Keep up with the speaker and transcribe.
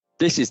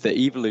This is the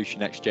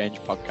Evolution Exchange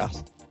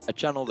podcast, a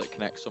channel that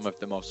connects some of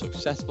the most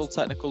successful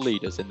technical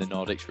leaders in the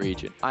Nordics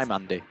region. I'm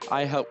Andy.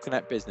 I help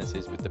connect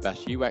businesses with the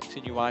best UX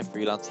and UI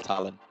freelance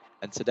talent,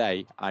 and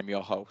today I'm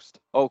your host.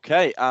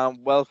 Okay, and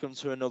welcome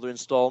to another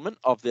installment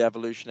of the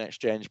Evolution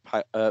Exchange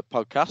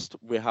podcast.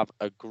 We have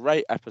a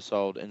great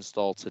episode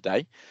installed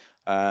today.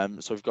 So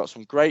we've got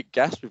some great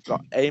guests. We've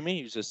got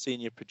Amy, who's a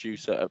senior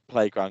producer at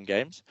Playground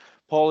Games,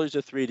 Paul, who's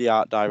a 3D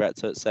art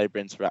director at Sabre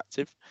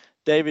Interactive,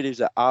 David, who's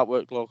an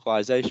artwork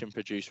localization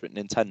producer at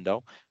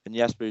Nintendo, and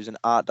Jesper, who's an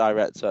art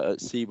director at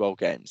SIBO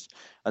Games.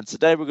 And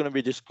today we're going to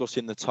be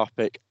discussing the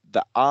topic,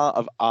 the art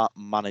of art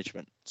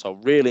management. So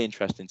really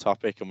interesting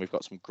topic, and we've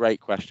got some great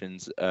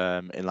questions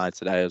in line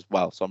today as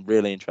well. So I'm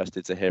really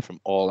interested to hear from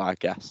all our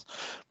guests.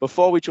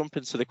 Before we jump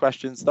into the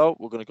questions, though,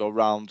 we're going to go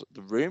around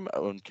the room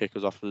and kick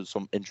us off with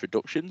some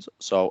introductions.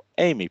 So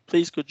Amy,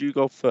 please could you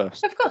go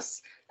first? Of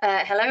course.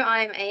 Hello,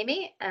 I'm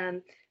Amy.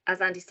 As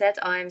Andy said,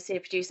 I'm senior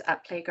producer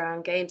at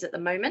Playground Games at the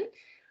moment.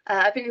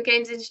 I've been in the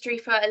games industry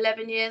for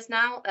 11 years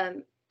now,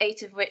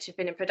 8 of which have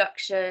been in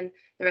production,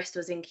 the rest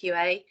was in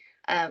QA.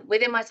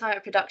 Within my time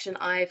at production,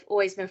 I've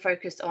always been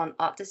focused on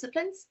art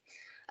disciplines.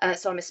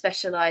 So I'm a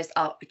specialised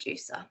art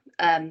producer.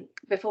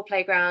 Before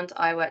Playground,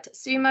 I worked at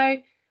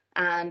Sumo,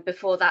 and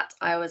before that,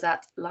 I was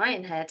at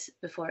Lionhead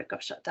before it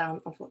got shut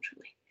down,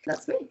 unfortunately.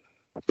 That's me.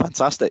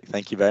 Fantastic.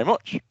 Thank you very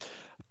much.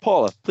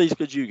 Paula, please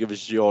could you give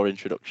us your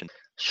introduction?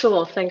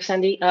 Sure, thanks,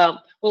 Andy.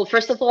 Well,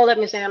 first of all, let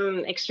me say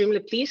I'm extremely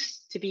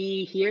pleased to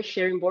be here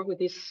sharing board with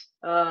these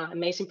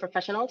amazing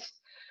professionals.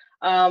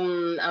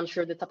 I'm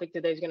sure the topic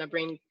today is going to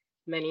bring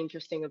many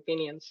interesting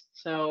opinions.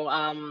 So,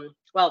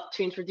 well,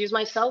 to introduce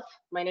myself,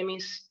 my name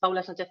is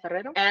Paula Sanchez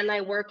Ferrero, and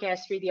I work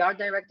as 3D art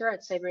director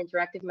at Sabre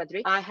Interactive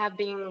Madrid. I have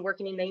been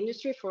working in the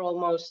industry for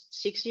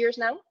almost 6 years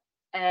now.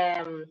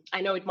 I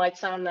know it might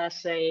sound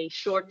as a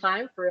short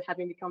time for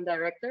having become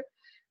director,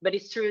 but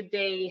it's true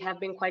they have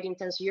been quite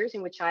intense years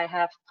in which I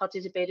have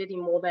participated in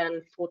more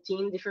than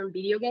 14 different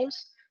video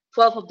games,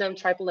 12 of them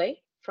AAA,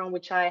 from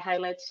which I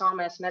highlight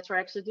some as Metro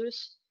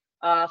Exodus,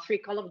 3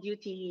 Call of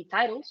Duty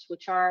titles,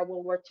 which are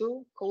World War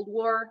II, Cold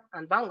War,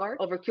 and Vanguard,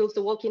 Overkill's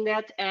The Walking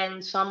Dead,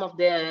 and some of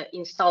the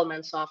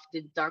installments of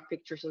the Dark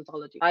Pictures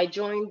anthology. I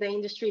joined the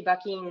industry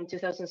back in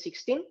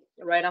 2016,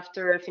 right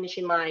after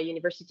finishing my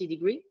university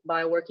degree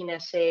by working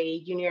as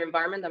a junior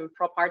environment and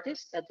prop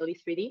artist at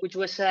Elite 3D, which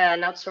was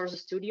an outsourced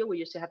studio we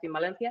used to have in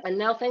Valencia. And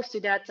now, thanks to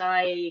that,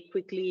 I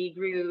quickly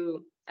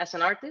grew as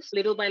an artist.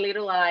 Little by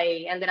little,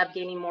 I ended up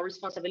gaining more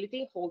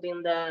responsibility,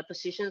 holding the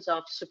positions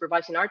of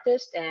supervising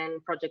artist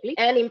and project lead.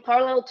 And in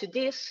parallel to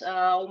this,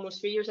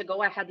 almost 3 years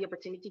ago, I had the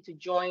opportunity to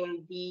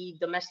join the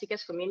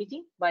Domesticus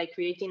community by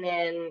creating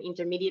an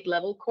intermediate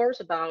level course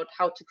about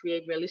how to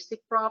create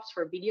realistic props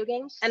for video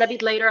games. And a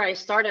bit later, I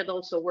started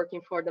also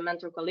working for the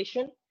Mentor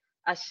Coalition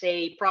as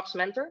a props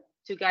mentor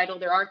to guide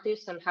other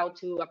artists on how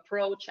to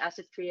approach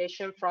asset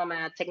creation from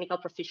a technical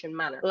proficient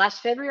manner.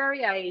 Last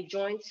February, I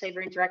joined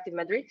Sabre Interactive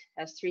Madrid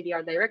as 3D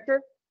art director,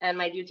 and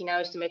my duty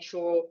now is to make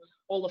sure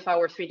all of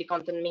our 3D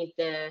content meet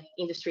the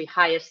industry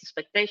highest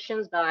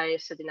expectations by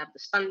setting up the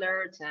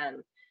standards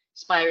and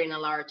inspiring a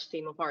large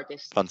team of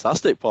artists.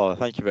 Fantastic, Paula.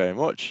 Thank you very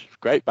much.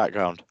 Great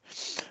background.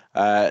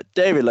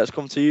 David, let's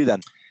come to you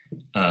then.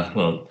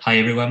 Well, hi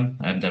everyone.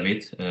 I'm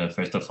David.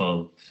 First of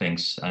all,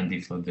 thanks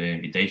Andy for the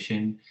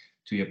invitation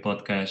to your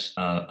podcast.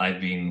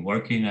 I've been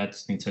working at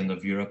Nintendo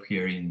of Europe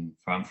here in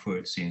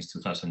Frankfurt since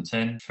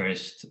 2010.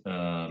 First,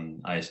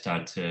 I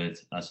started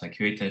as a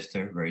QA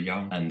tester, very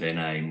young, and then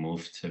I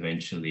moved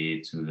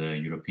eventually to the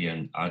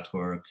European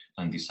Artwork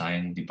and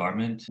Design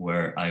department,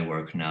 where I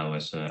work now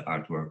as an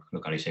artwork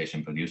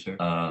localization producer.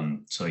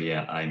 So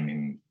yeah, I'm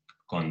in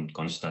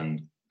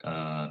constant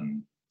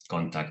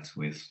contact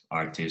with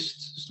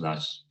artists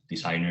 /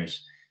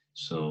 designers.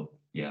 So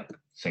yeah,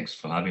 thanks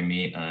for having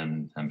me,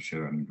 and I'm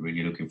sure I'm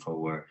really looking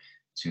forward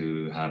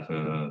to have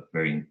a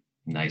very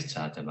nice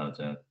chat about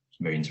a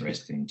very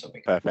interesting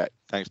topic. Perfect.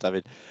 Thanks,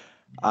 David.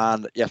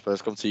 And yes,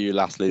 let's come to you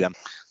lastly then.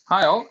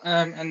 Hi all,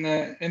 and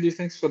Andy,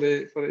 thanks for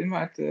the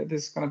invite.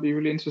 This is going to be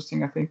really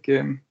interesting. I think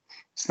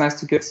it's nice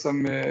to get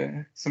some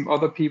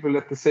other people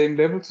at the same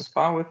level to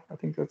spar with. I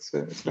think it's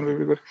going to be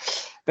really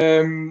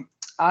good.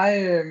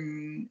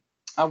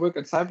 I work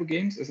at SIBO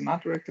Games as an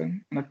art director,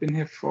 and I've been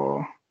here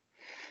for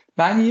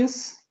 9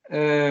 years.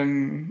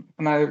 And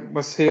I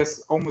was here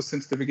almost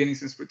since the beginning,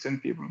 since we're 10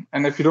 people.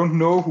 And if you don't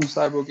know who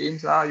SIBO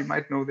Games are, you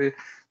might know the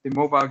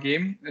mobile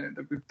game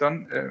that we've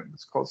done.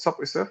 It's called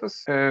Subway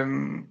Surfers,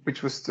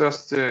 which was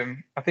just,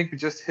 I think we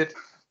just hit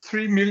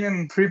 3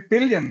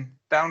 billion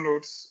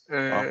downloads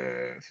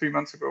 3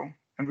 months ago.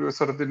 And we were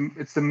sort of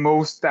it's the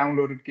most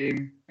downloaded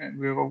game, and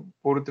we were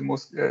voted the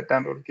most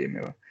downloaded game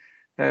ever.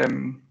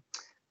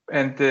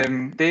 And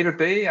day to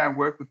day, I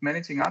work with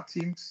managing art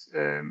teams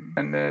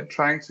and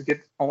trying to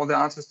get all the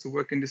artists to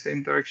work in the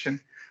same direction.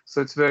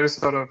 So it's very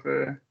sort of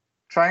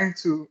trying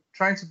to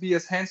be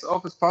as hands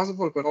off as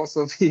possible, but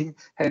also being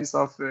hands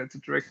off to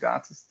direct the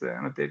artist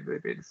on a day-to-day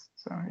basis.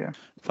 So yeah.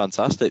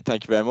 Fantastic,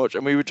 thank you very much.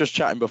 And we were just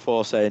chatting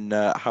before saying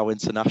how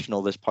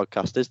international this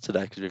podcast is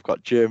today, because we've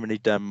got Germany,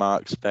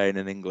 Denmark, Spain,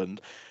 and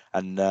England.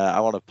 And I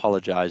want to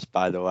apologise,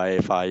 by the way,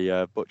 if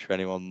I butcher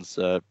anyone's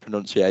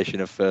pronunciation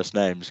of first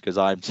names, because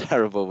I'm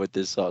terrible with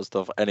this sort of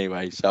stuff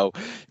anyway. So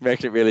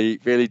making it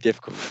really, really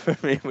difficult for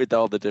me with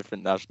all the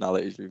different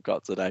nationalities we've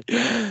got today.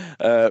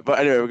 But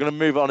anyway, we're going to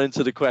move on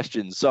into the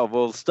questions. So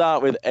we'll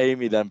start with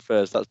Amy then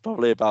first. That's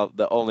probably about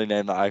the only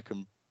name that I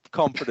can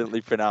confidently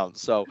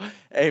pronounce. So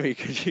Amy,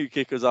 could you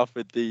kick us off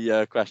with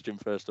the question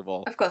first of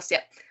all? Of course,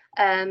 yeah.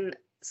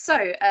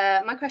 So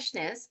my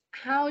question is,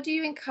 how do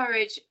you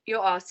encourage your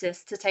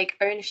artists to take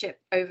ownership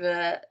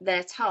over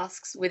their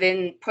tasks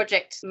within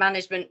project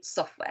management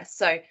software?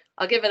 So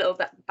I'll give a little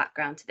bit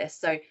background to this.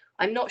 So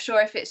I'm not sure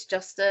if it's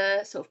just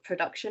a sort of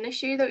production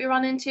issue that we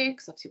run into,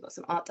 because obviously we've got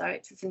some art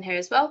directors in here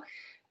as well.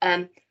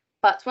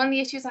 But one of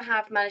the issues I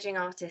have managing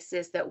artists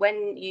is that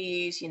when you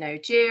use,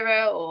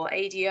 Jira or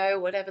ADO,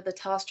 whatever the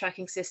task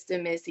tracking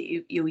system is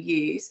that you'll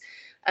use,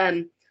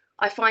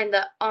 I find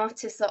that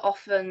artists are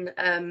often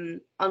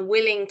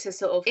unwilling to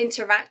sort of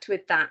interact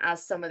with that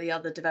as some of the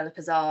other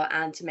developers are,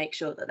 and to make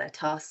sure that their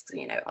tasks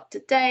are, up to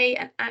date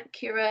and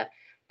accurate.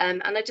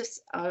 And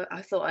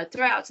I thought I'd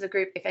throw out to the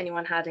group if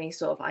anyone had any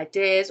sort of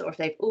ideas, or if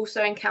they've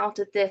also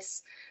encountered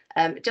this,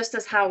 just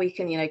as how we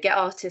can, get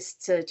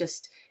artists to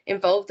just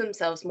involve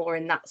themselves more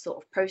in that sort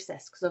of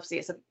process, because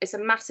obviously it's a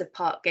massive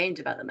part of game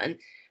development,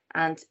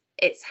 and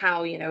it's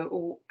how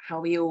how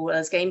we all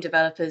as game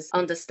developers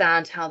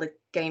understand how the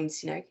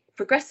game's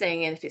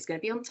progressing and if it's going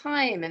to be on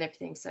time and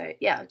everything. So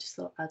yeah, I just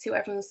thought I'd see what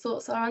everyone's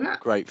thoughts are on that.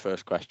 Great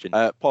first question.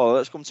 Paula,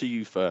 let's come to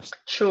you first.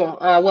 Sure.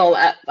 Well,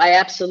 I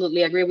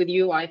absolutely agree with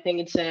you. I think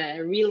it's a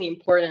really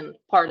important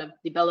part of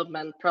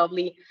development,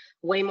 probably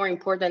way more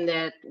important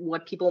than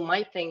what people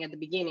might think at the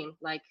beginning,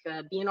 like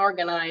being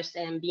organized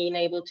and being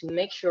able to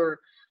make sure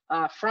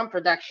from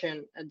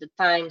production at the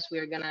times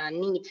we're going to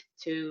need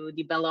to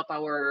develop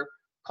our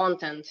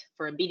content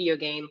for a video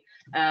game,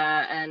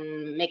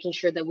 and making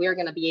sure that we're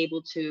going to be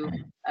able to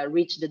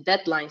reach the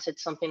deadlines.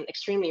 It's something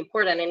extremely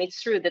important. And it's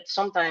true that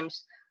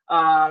sometimes,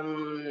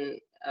 and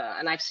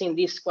I've seen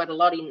this quite a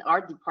lot in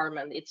art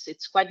department,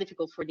 it's quite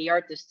difficult for the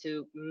artists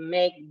to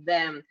make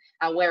them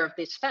aware of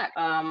this fact.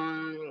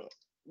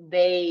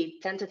 They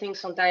tend to think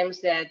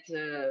sometimes that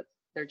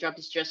their job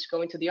is just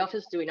going to the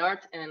office, doing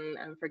art, and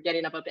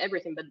forgetting about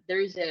everything. But there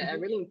is a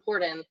really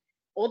important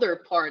other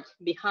part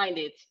behind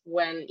it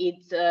when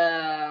it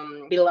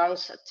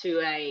belongs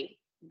to a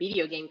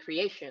video game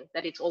creation,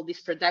 that it's all this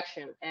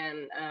production.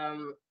 And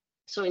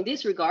so in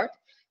this regard,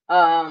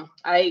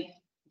 I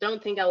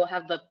don't think I will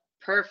have the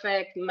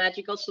perfect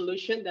magical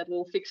solution that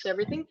will fix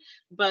everything,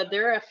 but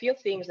there are a few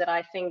things that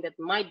I think that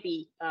might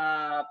be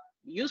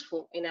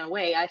useful in a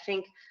way. I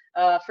think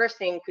first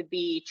thing could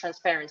be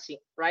transparency,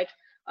 right?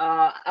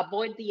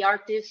 Avoid the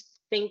artist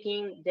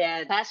thinking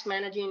that task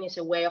managing is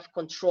a way of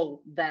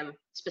control them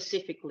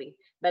specifically,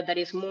 but that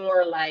is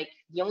more like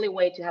the only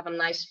way to have a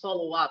nice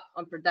follow-up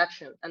on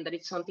production, and that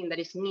it's something that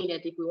is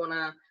needed if we want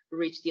to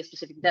reach the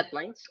specific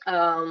deadlines.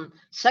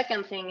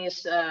 Second thing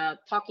is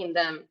telling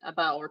them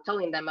about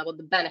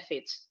the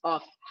benefits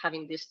of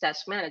having this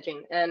task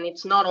managing. And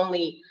it's not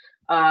only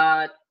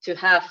to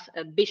have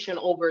a vision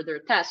over their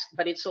task,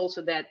 but it's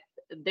also that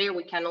there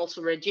we can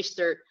also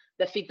register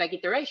the feedback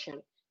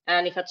iteration.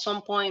 And if at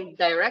some point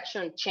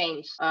direction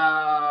change,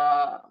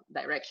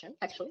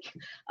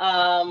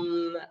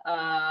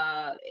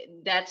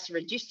 that's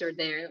registered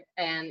there.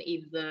 And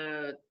if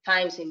the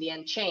times in the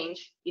end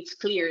change, it's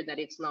clear that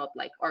it's not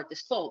like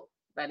artist's fault,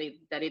 but it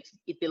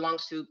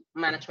belongs to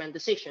management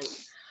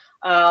decisions.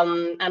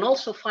 And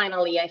also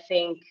finally, I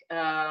think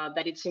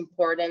that it's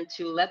important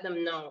to let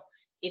them know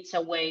it's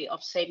a way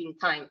of saving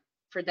time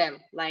for them.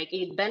 Like,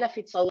 it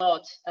benefits a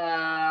lot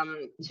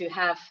to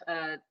have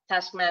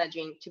task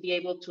managing, to be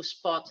able to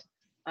spot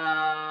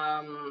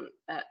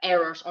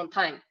errors on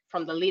time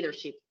from the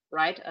leadership,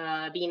 right?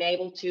 Being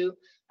able to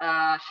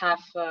have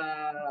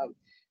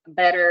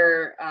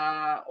better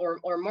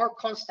or more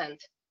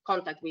constant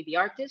contact with the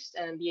artist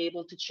and be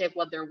able to check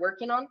what they're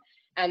working on,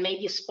 and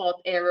maybe spot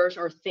errors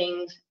or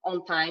things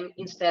on time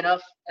instead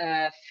of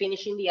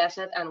finishing the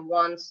asset and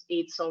once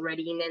it's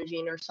already in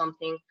engine or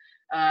something,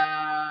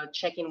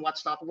 checking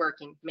what's not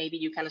working. Maybe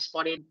you can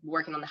spot it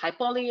working on the high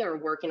poly or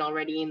working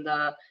already in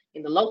the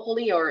low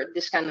poly or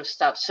this kind of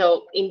stuff.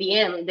 So in the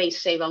end, they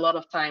save a lot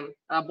of time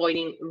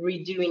avoiding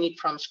redoing it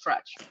from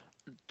scratch.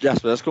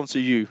 Jasper, let's come to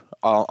you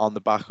on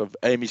the back of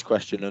Amy's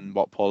question and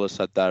what Paula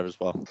said there as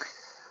well.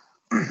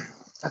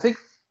 I think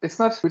it's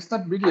not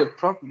really a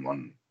problem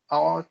on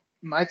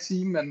my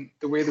team and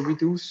the way that we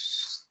do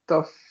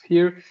stuff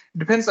here. It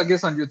depends, I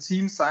guess, on your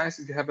team size.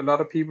 If you have a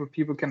lot of people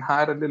can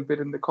hide a little bit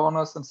in the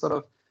corners and sort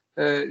of,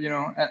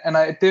 and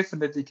I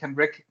definitely can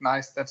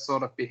recognize that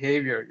sort of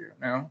behavior,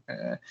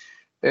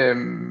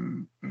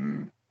 from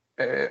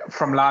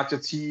larger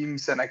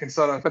teams, and I can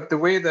but the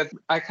way that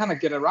I kind of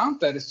get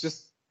around that is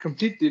just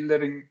completely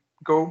letting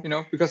go,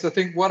 because I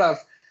think what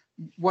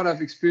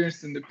I've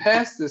experienced in the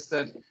past is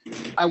that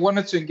I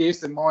wanted to engage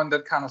them more in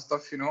that kind of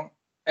stuff,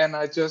 and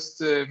I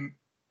just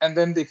and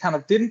then they kind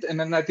of didn't, and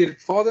then I did it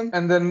for them,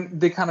 and then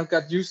they kind of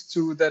got used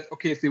to that.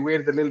 Okay, if they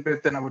waited a little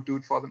bit, then I would do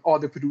it for them, or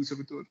the producer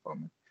would do it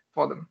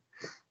for them,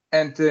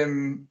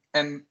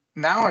 and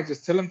now I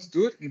just tell them to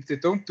do it, and if they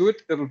don't do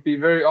it, it'll be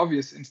very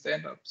obvious in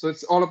stand-up. So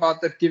it's all about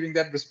that, giving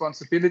that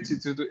responsibility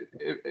to the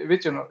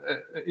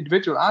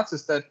individual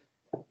artist, that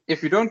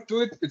if you don't do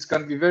it, it's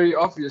going to be very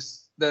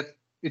obvious that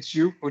it's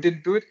you who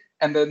didn't do it,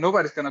 and that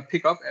nobody's going to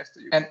pick up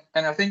after you. And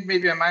I think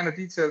maybe a minor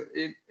detail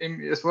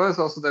as well is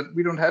also that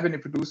we don't have any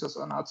producers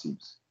on our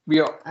teams.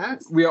 We're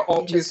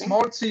a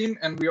small team,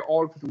 and we are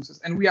all producers,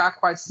 and we are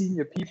quite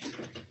senior people.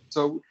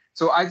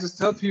 So I just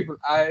tell people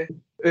I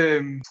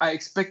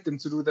expect them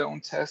to do their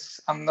own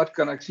tasks. I'm not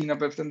gonna clean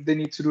up after them. They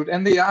need to do it,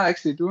 and they are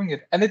actually doing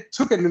it. And it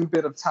took a little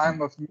bit of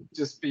time of me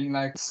just being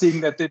like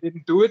seeing that they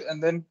didn't do it,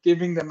 and then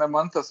giving them a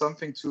month or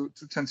something to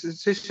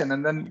transition,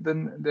 and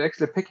then they're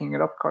actually picking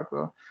it up quite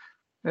well.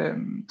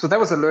 So that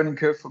was a learning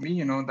curve for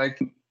me, like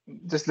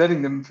just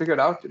letting them figure it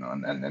out,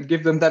 and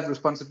give them that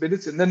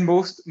responsibility, and then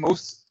most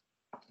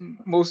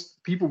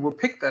people will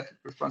pick that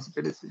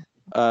responsibility.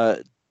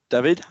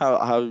 David,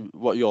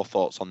 what are your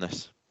thoughts on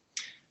this?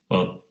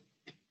 Well,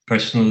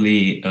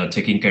 personally,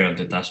 taking care of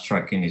the task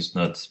tracking is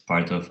not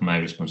part of my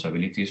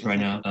responsibilities right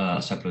now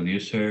as a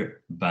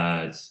producer,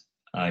 but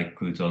I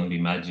could only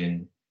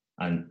imagine,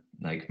 and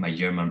like my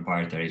German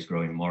part that is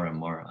growing more and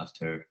more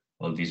after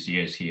all these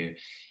years here,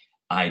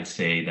 I'd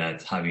say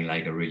that having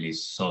like a really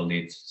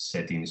solid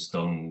set in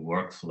stone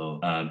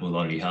workflow will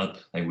only help.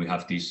 Like we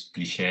have this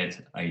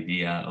cliched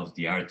idea of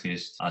the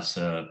artist as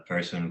a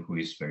person who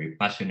is very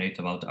passionate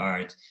about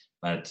art,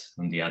 but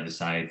on the other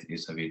side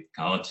is a bit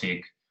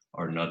chaotic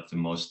or not the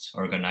most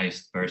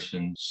organized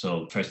person.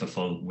 So first of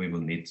all, we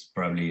will need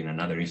probably in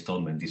another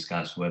installment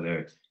discuss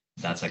whether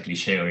that's a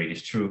cliche or it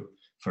is true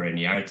for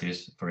any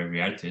artist, for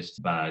every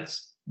artist, but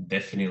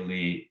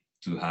definitely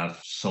to have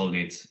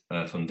solid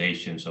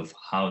foundations of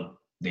how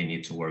they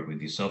need to work with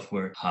the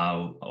software,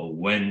 how or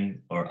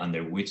when or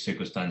under which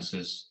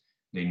circumstances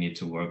they need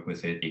to work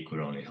with it. It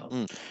could only help.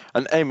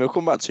 And Amy, we'll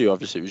come back to you.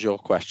 Obviously, it was your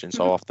question.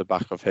 So off the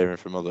back of hearing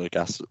from other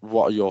guests,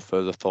 what are your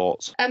further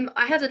thoughts?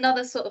 I had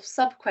another sort of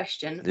sub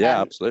question.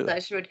 Yeah, absolutely. That I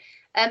should.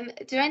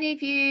 Do any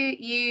of you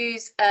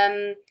use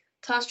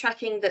task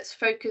tracking that's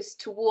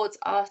focused towards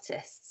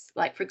artists?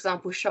 Like, for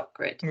example,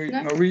 ShopGrid.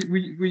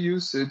 We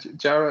use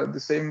Jira, the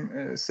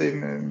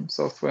same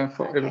software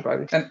for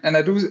everybody, and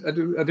I do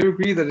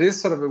agree that it is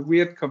sort of a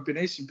weird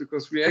combination,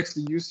 because we're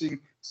actually using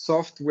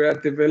software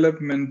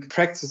development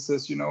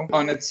practices,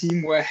 on a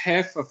team where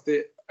half of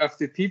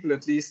the people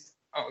at least,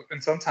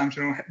 and sometimes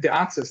the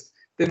artists,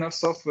 they're not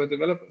software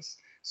developers.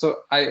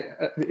 So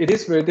it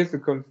is very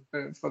difficult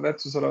for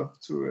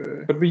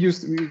that but we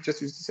just use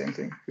the same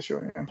thing for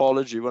sure. Yeah.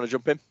 Paula, do you want to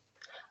jump in?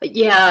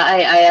 Yeah,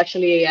 I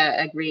actually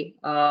agree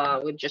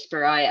with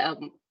Jesper.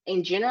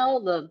 In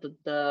general,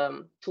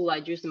 the tool I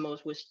used the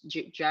most was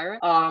Jira.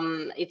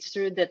 It's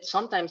true that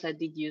sometimes I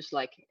did use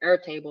like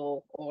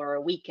Airtable or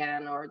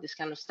Weekend or this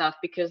kind of stuff,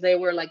 because they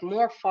were like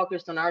more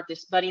focused on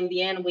artists. But in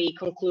the end, we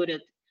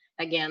concluded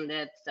again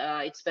that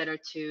it's better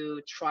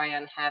to try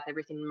and have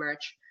everything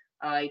merged.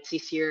 It's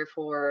easier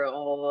for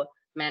all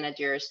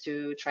managers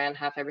to try and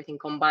have everything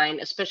combined,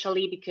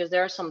 especially because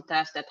there are some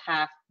tasks that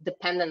have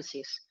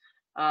dependencies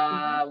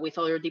with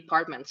other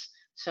departments.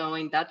 So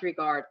in that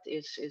regard,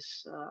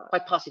 is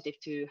quite positive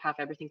to have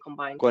everything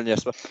combined. Go on,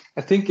 Jesper.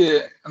 I think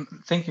I'm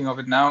thinking of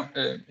it now,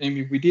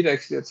 Amy. We did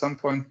actually at some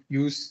point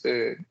we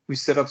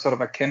set up sort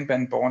of a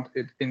Kanban board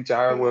in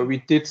Jira where we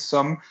did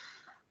some.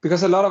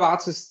 Because a lot of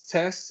artist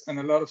tasks and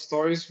a lot of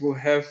stories will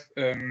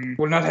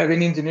not have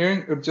any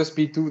engineering. It'll just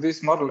be do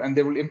this model, and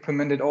they will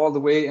implement it all the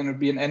way, and it'll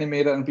be an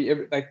animator and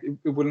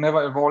it will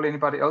never involve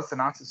anybody else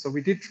than artists. So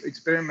we did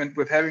experiment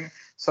with having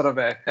sort of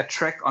a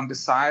track on the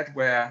side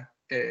where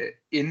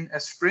in a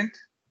sprint,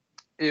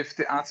 if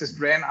the artist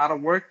ran out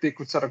of work, they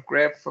could sort of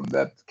grab from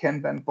that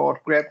Kanban board,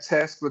 grab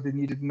tasks where they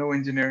needed no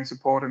engineering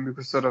support, and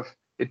because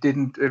it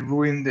didn't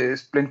ruin the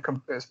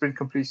sprint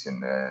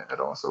completion at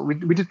all. So we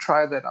did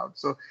try that out.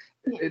 So.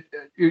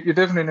 You're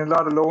definitely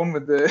not alone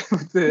with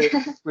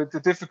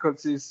the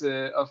difficulties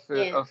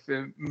of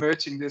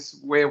merging this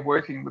way of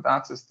working with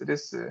artists. It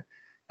is,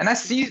 and I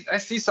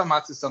see some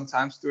artists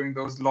sometimes during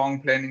those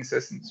long planning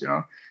sessions,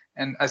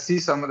 and I see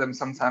some of them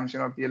sometimes,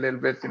 be a little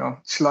bit,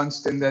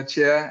 slunched in their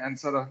chair and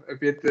sort of a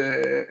bit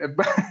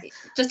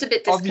just a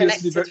bit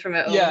disconnected from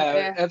it all.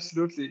 Yeah,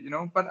 absolutely,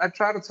 But I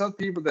try to tell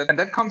people that, and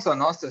that comes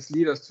on us as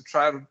leaders to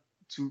try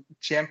to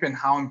champion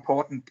how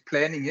important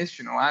planning is.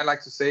 I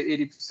like to say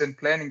 80%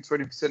 planning,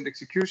 20%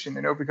 execution,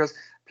 because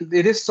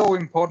it is so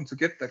important to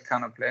get that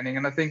kind of planning.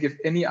 And I think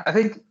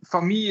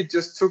for me, it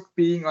just took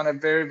being on a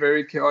very,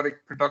 very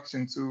chaotic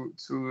production to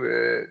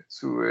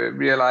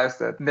realize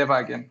that never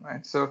again,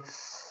 right? So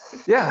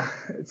yeah,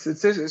 it's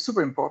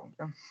super important.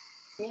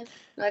 Yeah,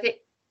 I think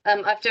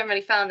I've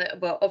generally found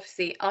that, well,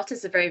 obviously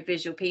artists are very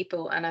visual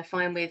people, and I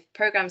find with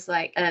programs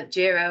like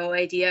Jira or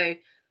ADO,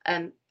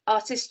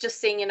 artists just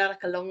seeing,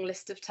 like a long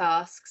list of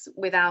tasks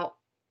without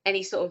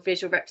any sort of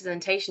visual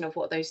representation of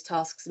what those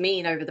tasks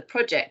mean over the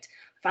project.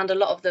 I found a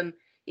lot of them,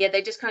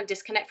 they just kind of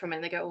disconnect from it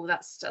and they go, oh,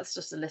 that's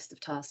just a list of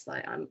tasks.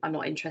 Like I'm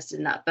not interested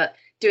in that. But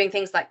doing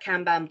things like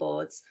Kanban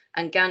boards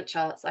and Gantt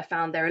charts, I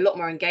found they're a lot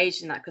more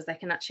engaged in that because they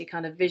can actually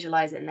kind of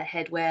visualize it in their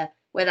head where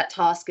that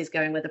task is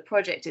going, where the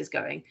project is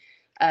going.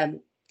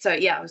 So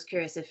yeah, I was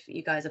curious if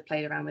you guys have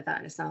played around with that,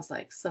 and it sounds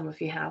like some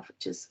of you have,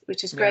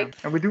 which is great.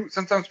 And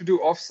sometimes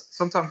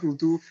we'll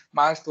do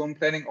milestone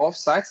planning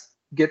offsites,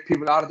 get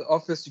people out of the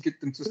office, you get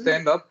them to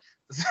stand up.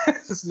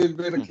 There's a little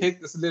bit of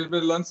cake, there's a little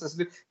bit of lunch,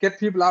 get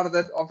people out of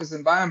that office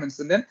environments.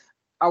 And then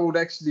I would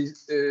actually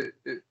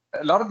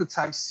a lot of the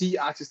time see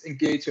artists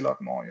engage a lot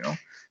more,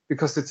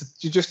 because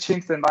you just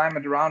change the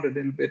environment around a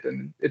little bit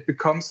and it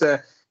becomes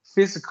a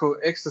physical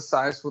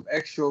exercise with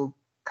actual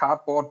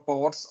cardboard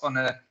boards on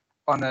a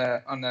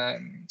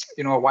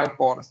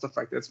whiteboard and stuff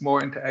like that. It's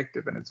more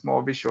interactive and it's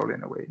more visual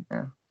in a way.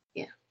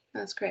 Yeah,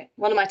 that's great.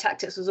 One of my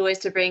tactics was always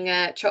to bring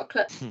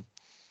chocolate.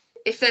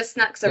 If there's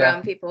snacks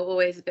around, people are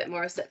always a bit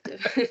more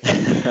receptive.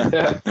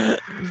 Yeah,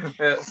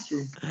 that's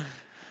true.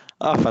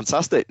 Oh,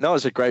 fantastic. No,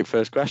 it's a great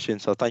first question.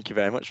 So thank you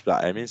very much for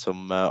that, Amy.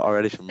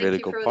 Already some really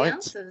good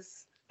points.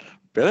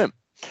 Brilliant.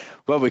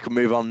 Well, we can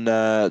move on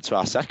to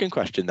our second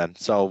question then,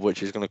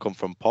 which is going to come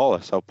from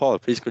Paula. So Paula,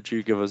 please could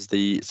you give us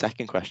the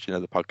second question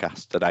of the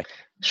podcast today?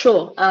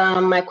 Sure.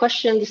 My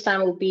question this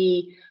time will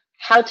be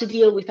how to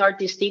deal with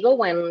artist ego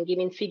when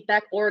giving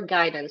feedback or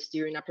guidance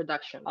during a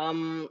production.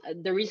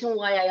 The reason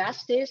why I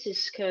ask this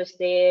is because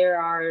there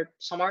are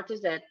some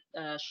artists that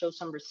show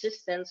some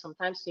resistance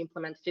sometimes to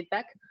implement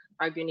feedback,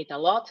 arguing it a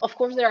lot. Of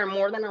course, they are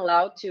more than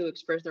allowed to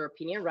express their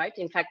opinion, right?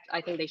 In fact,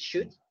 I think they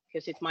should,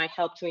 because it might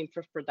help to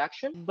improve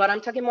production. But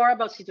I'm talking more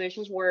about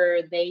situations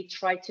where they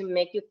try to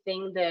make you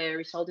think the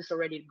result is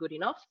already good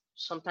enough,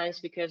 sometimes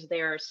because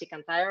they are sick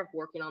and tired of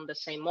working on the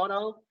same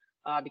model,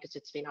 because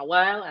it's been a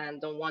while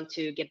and don't want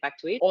to get back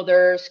to it.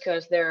 Others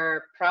because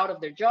they're proud of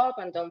their job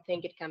and don't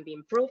think it can be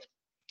improved.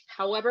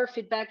 However,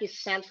 feedback is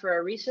sent for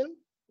a reason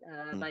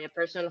by a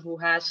person who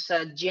has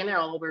a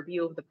general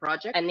overview of the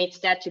project and needs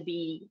that to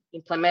be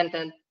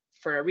implemented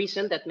for a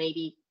reason that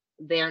maybe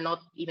they're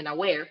not even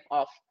aware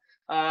of.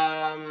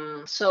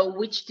 So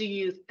which do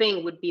you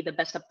think would be the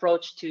best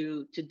approach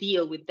to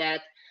deal with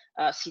that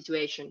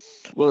situation?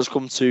 Well, let's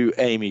come to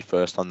Amy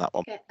first on that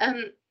one. Okay.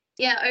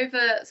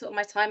 Over sort of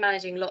my time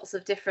managing lots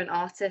of different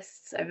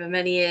artists over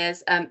many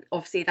years,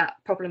 obviously that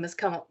problem has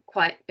come up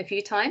quite a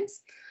few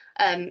times.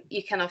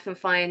 You can often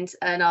find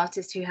an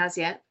artist who has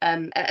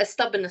a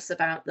stubbornness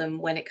about them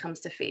when it comes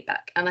to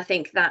feedback, and I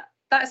think that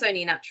is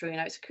only natural.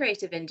 It's a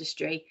creative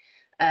industry,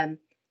 and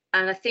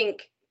I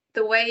think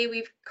the way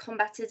we've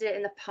combated it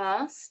in the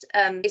past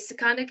is to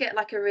kind of get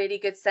like a really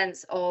good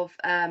sense of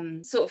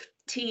sort of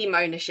team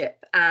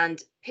ownership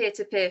and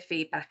peer-to-peer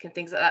feedback and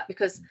things like that,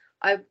 because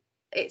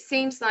it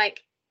seems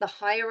like the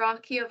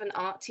hierarchy of an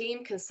art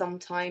team can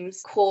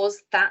sometimes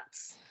cause that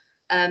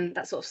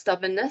sort of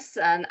stubbornness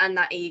and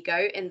that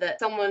ego, in that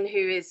someone who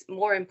is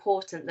more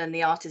important than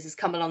the artist has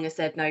come along and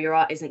said, no, your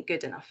art isn't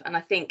good enough. And I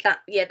think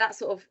that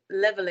sort of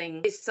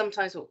leveling is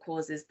sometimes what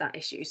causes that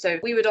issue. So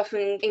we would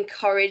often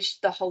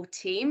encourage the whole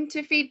team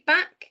to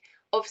feedback.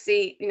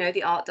 Obviously,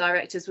 the art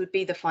directors would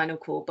be the final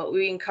call, but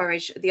we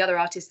encourage the other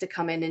artists to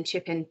come in and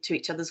chip into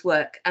each other's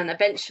work. And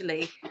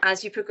eventually,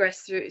 as you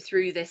progress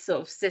through this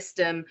sort of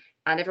system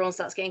and everyone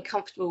starts getting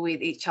comfortable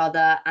with each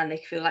other and they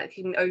feel like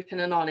they can be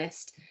open and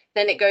honest,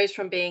 then it goes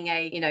from being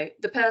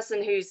the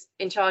person who's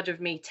in charge of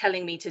me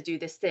telling me to do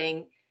this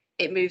thing,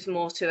 it moves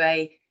more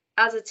to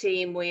as a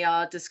team, we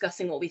are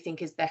discussing what we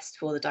think is best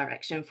for the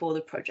direction for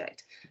the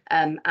project.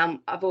 And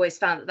I've always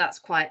found that that's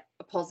quite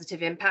a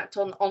positive impact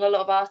on a lot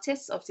of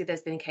artists. Obviously,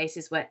 there's been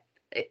cases where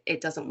it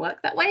doesn't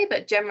work that way,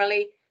 but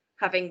generally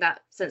having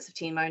that sense of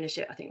team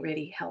ownership, I think,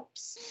 really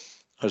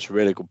helps. That's a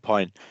really good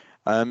point.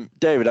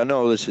 David, I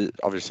know this is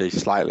obviously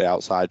slightly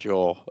outside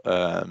your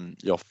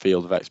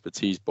field of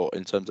expertise, but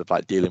in terms of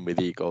like dealing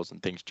with egos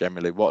and things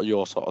generally, what are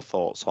your sort of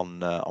thoughts on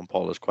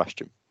Paula's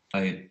question?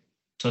 I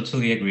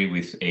totally agree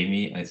with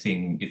Amy. I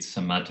think it's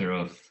a matter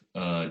of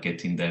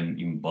getting them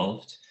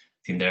involved.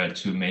 I think there are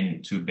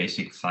two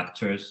basic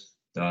factors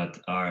that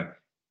are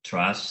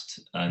trust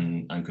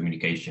and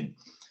communication.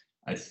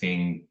 I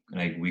think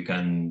we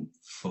can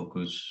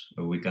focus,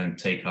 or we can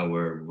take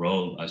our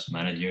role as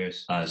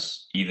managers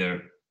as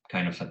either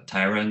kind of a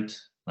tyrant,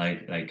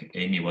 like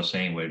Amy was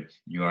saying, where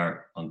you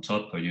are on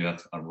top, or you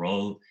have a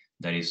role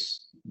that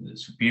is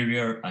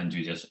superior and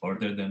you just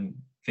order them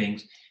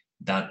things.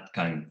 That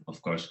can, of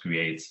course,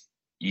 create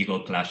ego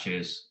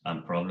clashes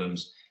and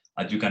problems.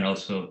 And you can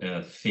also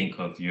think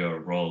of your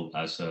role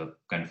as a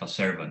kind of a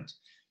servant.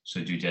 So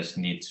you just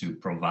need to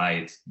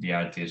provide the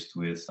artist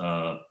with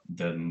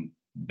the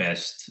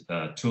best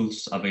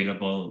tools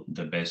available,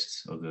 the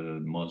best or the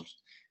most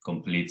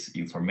complete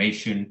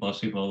information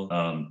possible.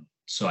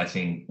 So I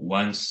think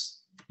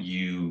once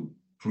you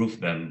prove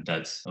them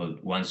that,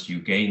 once you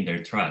gain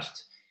their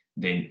trust,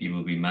 then it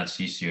will be much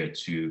easier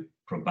to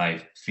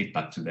provide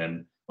feedback to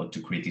them, or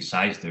to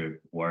criticize their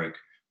work,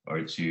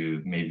 or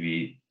to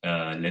maybe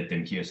let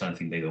them hear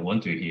something they don't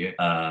want to hear,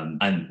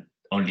 and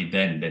only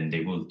then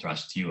they will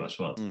trust you as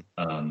well.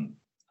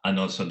 And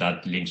also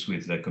that links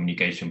with the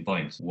communication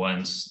points.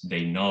 Once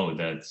they know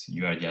that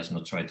you are just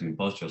not trying to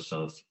impose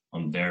yourself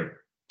on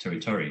their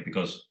territory,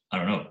 because I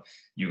don't know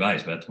you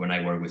guys, but when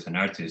I work with an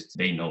artist,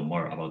 they know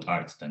more about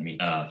art than me.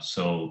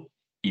 So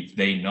if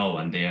they know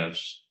and they are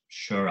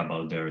sure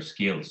about their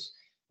skills,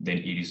 then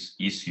it is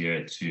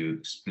easier to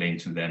explain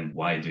to them,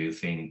 why do you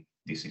think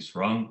this is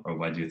wrong, or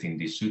why do you think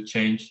this should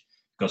change?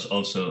 Because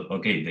also,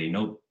 okay, they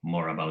know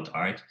more about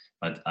art,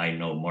 but I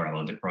know more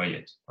about the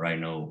project, or I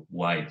know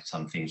why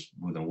some things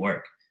wouldn't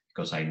work,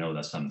 because I know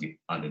that some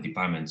other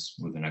departments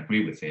wouldn't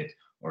agree with it,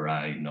 or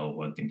I know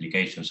what the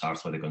implications are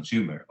for the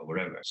consumer, or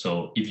whatever.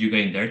 So if you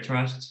gain their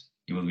trust,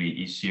 it will be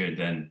easier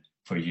then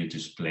for you to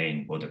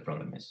explain what the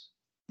problem is.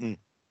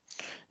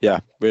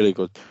 Yeah, really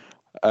good.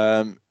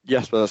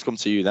 Yes, well, let's come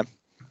to you then.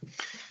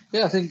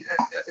 Yeah,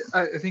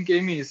 I think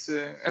Amy is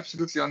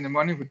absolutely on the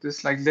money with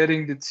this, like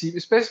letting the team,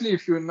 especially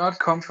if you're not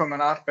come from an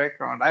art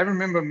background. I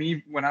remember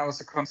me when I was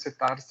a concept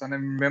artist, and I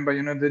remember,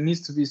 there needs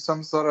to be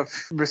some sort of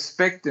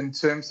respect in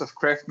terms of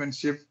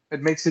craftsmanship.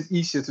 It makes it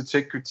easier to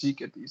take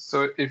critique at least.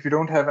 So if you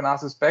don't have an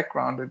artist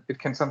background, it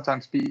can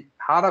sometimes be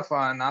harder for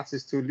an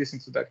artist to listen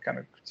to that kind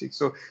of critique.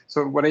 So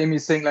what Amy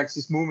is saying, like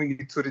she's moving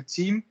it to the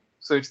team,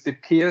 so it's the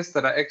peers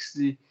that are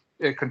actually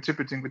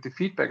contributing with the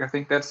feedback. I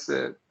think that's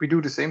we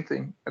do the same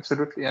thing,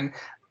 absolutely. And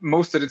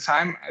most of the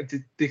time,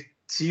 the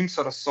team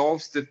sort of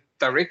solves the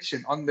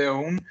direction on their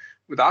own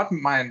without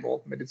my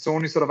involvement. It's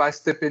only sort of I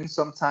step in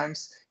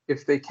sometimes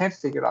if they can't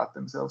figure it out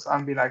themselves.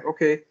 I'll be like,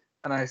 okay,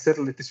 and I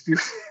settle the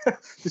dispute,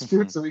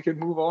 so we can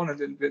move on a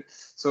little bit.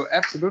 So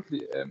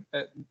absolutely,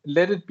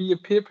 let it be a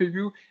peer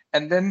review.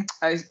 And then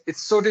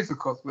it's so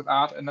difficult with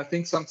art, and I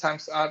think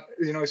sometimes art,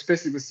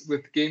 especially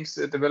with games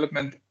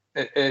development,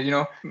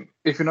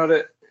 if you're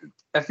not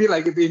I feel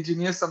like the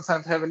engineers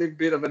sometimes have a little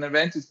bit of an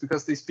advantage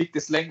because they speak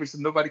this language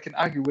and nobody can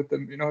argue with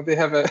them. They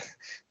have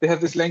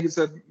this language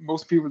that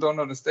most people don't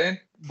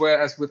understand.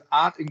 Whereas with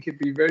art, it can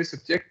be very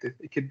subjective.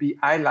 It can be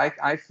I like,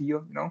 I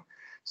feel.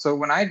 So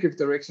when I give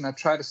direction, I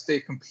try to stay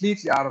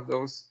completely out of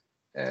those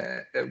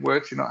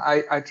words.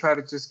 I try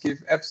to just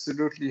give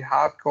absolutely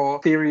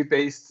hardcore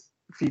theory-based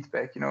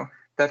feedback.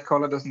 That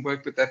color doesn't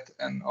work with that,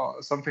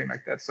 or something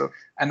like that. So,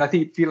 and I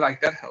feel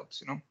like that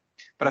helps.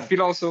 But I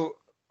feel also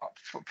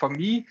for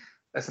me,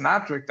 as an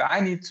art director,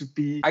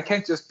 I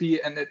can't just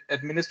be an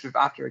administrative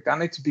art director. I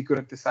need to be good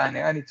at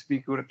designing. I need to be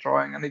good at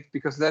drawing.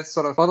 Because that's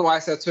sort of,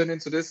 otherwise I turn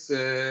into this,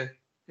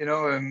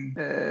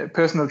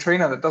 personal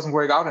trainer that doesn't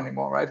work out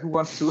anymore, right? Who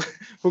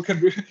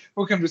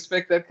can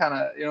respect that kind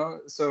of,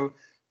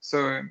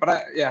 but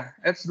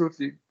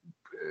absolutely.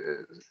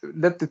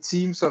 Let the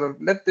team sort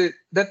of, let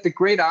the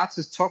great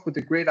artists talk with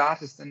the great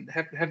artists and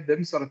have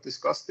them sort of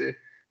discuss the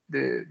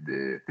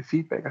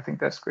feedback. I think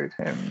that's great.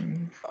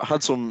 I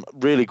had some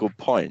really good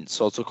points.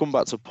 So to come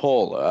back to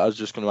Paula, I was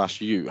just going to ask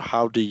you,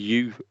 how do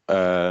you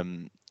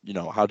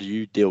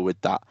deal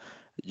with that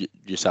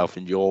yourself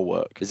in your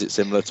work? Is it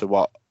similar to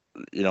what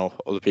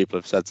other people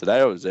have said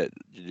today, or is it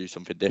you do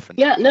something different?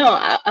 Yeah, no,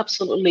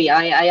 absolutely.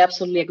 I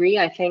absolutely agree.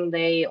 I think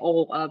they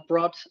all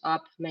brought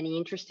up many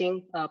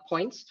interesting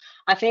points.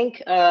 I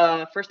think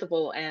first of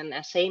all, and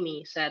as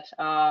Amy said,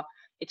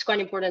 it's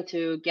quite important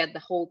to get the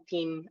whole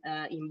team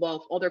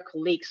involved, other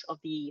colleagues of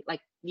the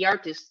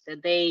artists,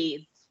 that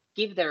they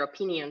give their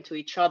opinion to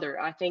each other.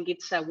 I think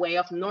it's a way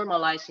of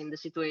normalizing the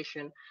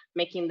situation,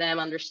 making them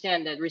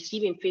understand that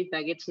receiving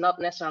feedback, it's not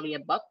necessarily a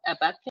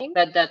bad thing,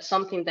 but that's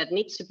something that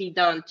needs to be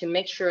done to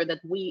make sure that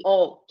we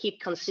all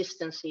keep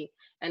consistency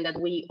and that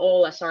we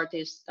all as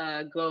artists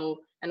go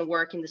and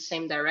work in the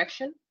same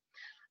direction.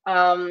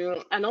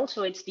 And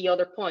also it's the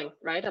other point,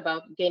 right,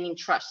 about gaining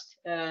trust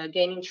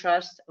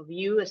of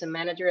you as a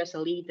manager, as a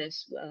lead,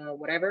 as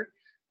whatever,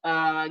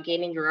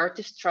 gaining your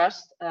artist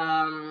trust,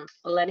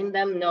 letting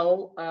them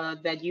know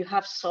that you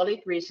have solid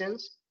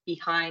reasons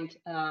behind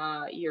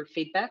your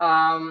feedback,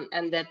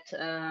 and that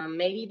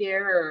maybe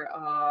they're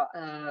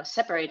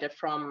separated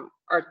from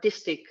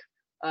artistic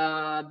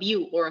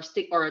view or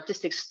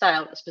artistic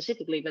style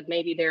specifically, but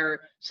maybe there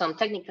are some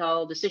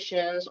technical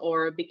decisions,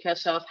 or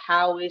because of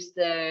how is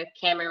the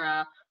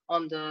camera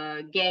on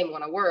the game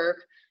want to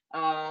work,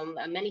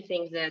 and many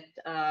things that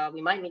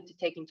we might need to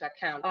take into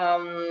account.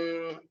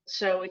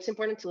 So it's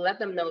important to let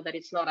them know that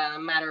it's not a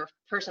matter of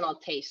personal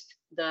taste,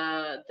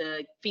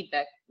 the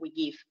feedback we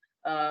give,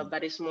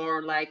 but it's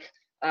more like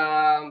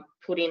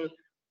putting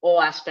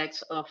all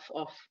aspects of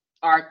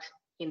art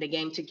in the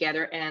game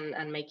together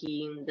and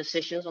making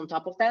decisions on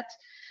top of that.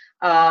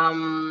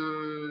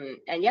 And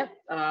yeah,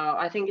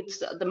 I think it's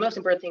the most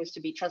important thing is to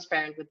be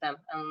transparent with them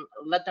and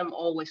let them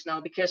always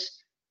know, because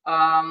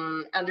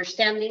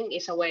understanding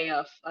is a way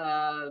of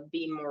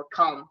being more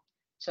calm.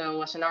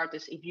 So as an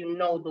artist, if you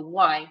know the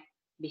why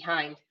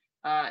behind,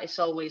 it's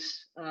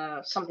always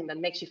something that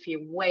makes you feel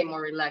way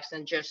more relaxed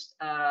than just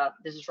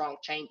this is wrong,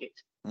 change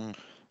it.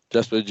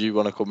 Jesper, do you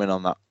want to come in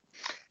on that?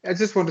 I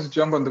just wanted to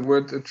jump on the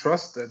word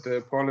trust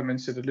that Paula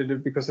mentioned a little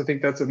bit, because I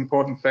think that's an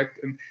important fact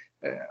and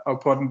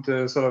important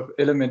sort of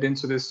element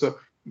into this. So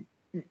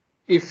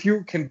if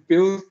you can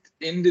build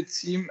in the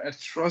team a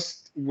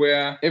trust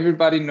where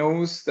everybody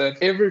knows that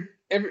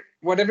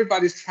what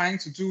everybody's trying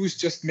to do is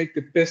just make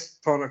the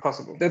best product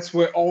possible. That's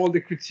where all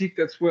the critique,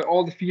 that's where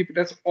all the feedback,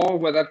 that's all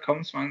where that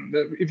comes from.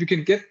 That if you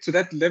can get to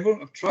that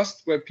level of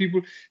trust where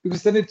people,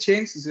 because then it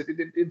changes it.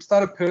 It's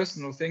not a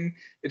personal thing.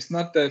 It's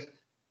not that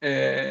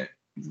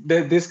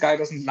this guy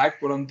doesn't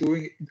like what I'm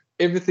doing.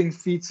 Everything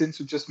feeds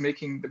into just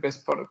making the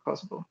best product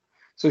possible.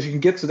 So if you can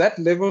get to that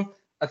level,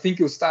 I think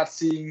you'll start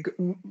seeing,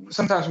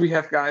 sometimes we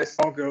have guys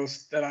or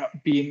girls that are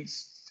being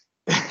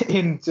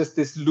in just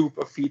this loop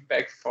of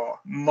feedback for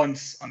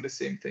months on the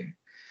same thing.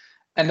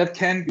 And that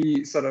can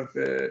be sort of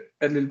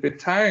a little bit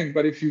tiring,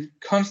 but if you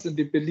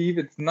constantly believe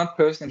it's not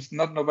personal, it's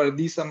not nobody,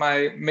 these are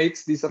my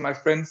mates, these are my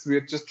friends, we're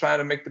just trying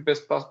to make the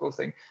best possible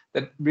thing,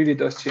 that really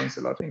does change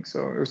a lot of things.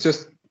 So it was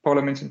just,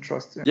 Paula mentioned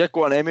trust. Yeah,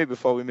 go on, Amy,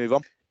 before we move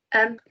on.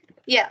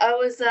 Yeah, I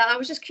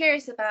was just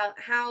curious about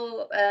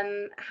how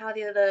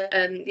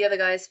the other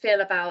guys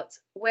feel about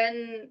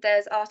when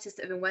there's artists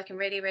that have been working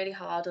really, really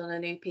hard on a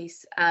new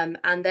piece, and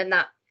then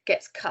that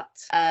gets cut.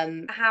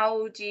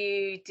 How do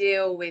you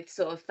deal with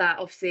sort of that?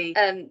 Obviously,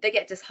 they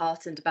get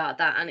disheartened about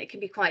that, and it can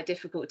be quite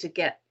difficult to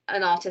get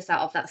an artist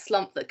out of that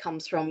slump that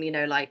comes from,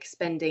 like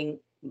spending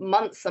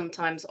months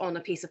sometimes on a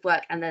piece of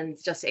work and then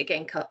just it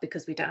getting cut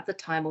because we don't have the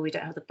time or we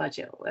don't have the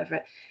budget or whatever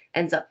it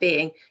ends up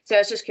being. So I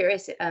was just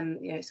curious, sort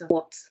of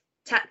what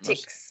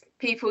tactics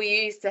people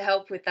use to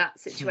help with that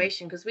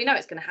situation, because we know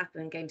it's going to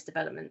happen. Games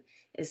development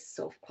is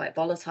sort of quite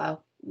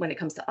volatile when it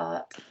comes to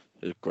art.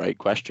 A great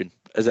question.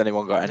 Has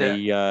anyone got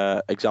any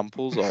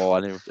examples or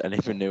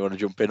anything you want to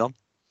jump in on?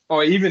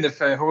 Or even if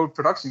a whole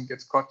production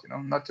gets cut,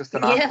 not just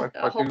an artwork,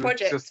 a whole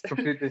project. Just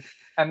completely.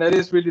 And that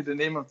is really the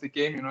name of the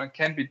game. It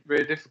can be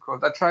very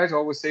difficult. I try to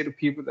always say to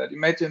people that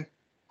imagine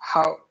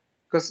how,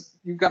 because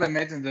you got to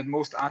imagine that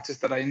most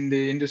artists that are in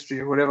the industry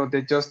or whatever,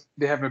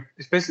 they have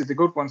especially the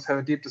good ones have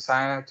a deep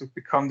desire to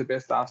become the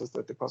best artist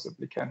that they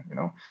possibly can,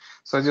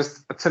 So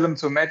I tell them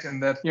to imagine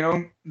that,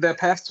 their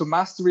path to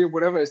mastery or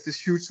whatever is this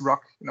huge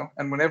rock,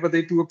 and whenever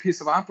they do a piece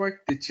of artwork,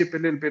 they chip a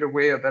little bit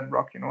away at that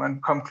rock,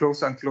 and come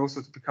closer and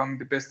closer to becoming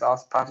the best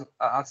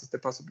artist they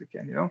possibly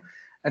can,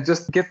 and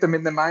just get them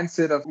in the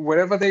mindset of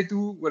whatever they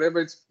do, whatever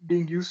it's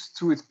being used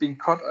to, it's being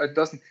cut or it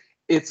doesn't,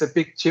 it's a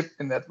big chip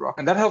in that rock.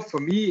 And that helped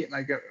for me,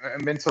 like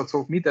a mentor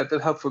told me that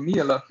helped for me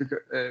a lot because,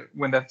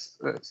 when that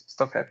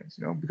stuff happens,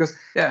 because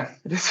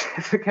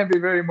it can be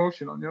very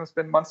emotional,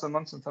 spend months and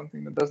months on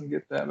something that doesn't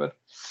get there, but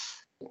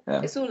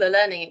it's all a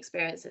learning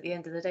experience at the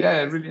end of the day.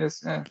 Yeah, it really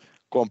is. Yeah.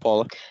 Go on,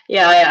 Paula.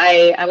 Yeah,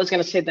 I was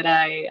going to say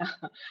that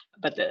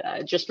but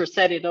just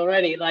said it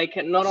already, like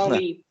not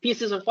only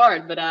pieces of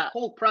art, but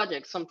whole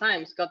projects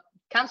sometimes got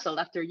canceled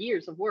after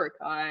years of work.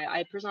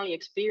 I personally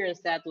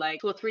experienced that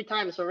like 2 or 3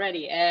 times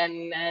already,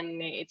 and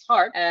it's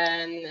hard,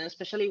 and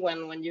especially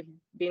when you've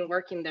been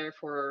working there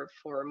for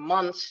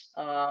months,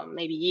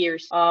 maybe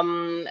years.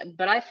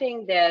 But I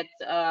think that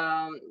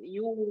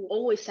you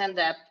always end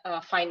up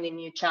finding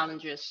new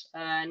challenges,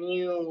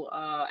 new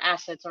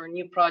assets or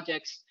new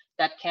projects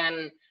that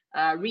can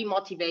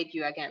remotivate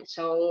you again.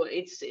 So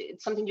it's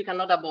something you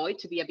cannot avoid,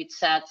 to be a bit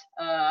sad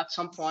at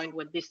some point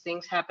when these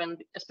things happen,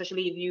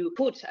 especially if you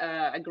put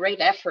a great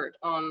effort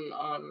on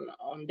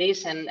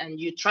this and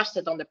you trust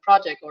it on the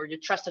project or you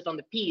trust it on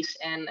the piece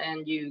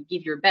and you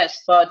give your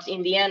best. But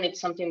in the end, it's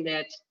something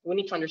that we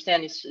need to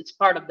understand it's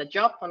part of the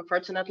job,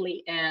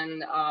 unfortunately,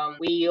 and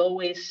we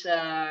always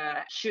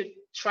should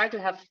try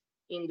to have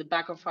in the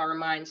back of our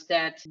minds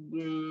that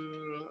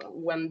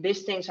when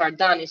these things are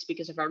done, it's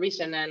because of a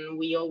reason, and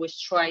we always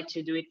try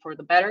to do it for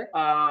the better.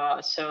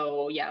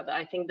 So yeah,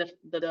 I think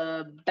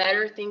the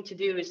better thing to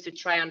do is to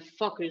try and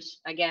focus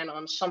again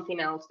on something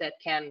else that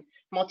can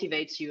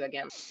motivate you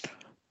again.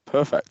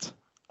 Perfect.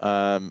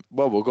 Well,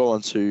 we'll go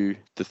on to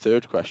the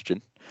third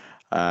question.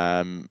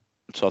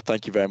 So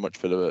thank you very much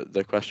for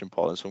the question,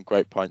 Paul, and some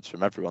great points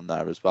from everyone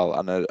there as well.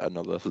 And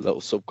another little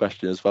sub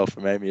question as well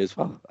from Amy as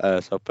well.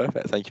 So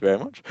perfect. Thank you very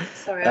much.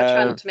 Sorry, I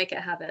try not to make it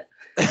a habit.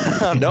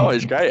 No,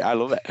 it's great. I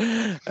love it.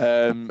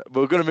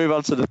 We're going to move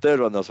on to the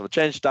third one though. So we'll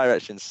change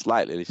direction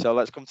slightly. So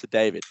let's come to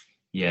David.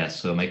 Yeah,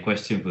 so my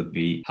question would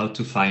be how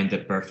to find the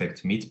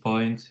perfect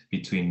midpoint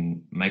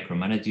between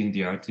micromanaging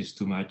the artist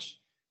too much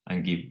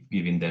and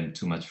giving them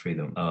too much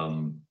freedom.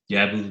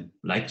 I would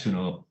like to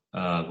know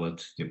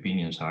what the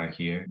opinions are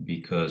here,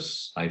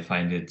 because I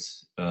find it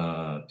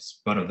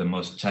one of the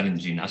most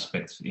challenging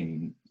aspects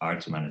in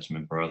art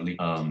management, probably,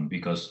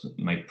 because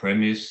my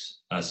premise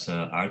as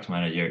an art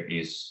manager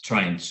is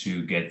trying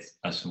to get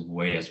as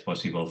away as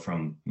possible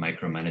from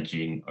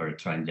micromanaging or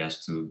trying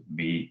just to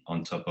be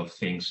on top of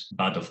things.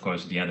 But of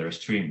course, the other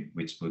extreme,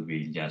 which would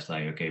be just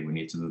like, okay, we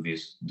need to do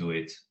this, do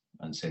it,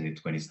 and send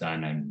it when it's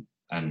done.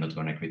 I'm not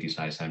going to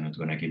criticize, I'm not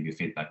going to give you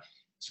feedback.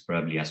 It's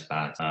probably as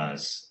bad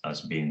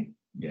as being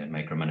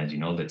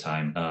micromanaging all the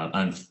time.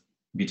 And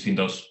between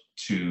those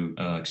two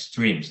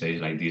extremes, there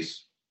is like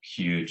this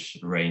huge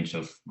range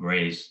of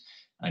grays.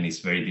 and it's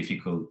very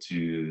difficult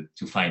to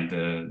find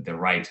the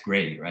right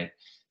gray, right?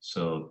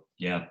 So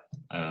yeah,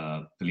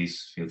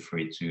 please feel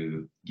free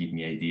to give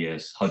me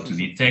ideas how to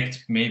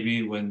detect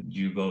maybe when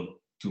you go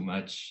too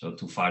much or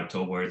too far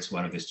towards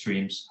one of the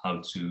streams,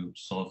 how to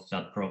solve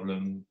that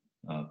problem.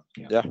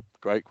 Yeah,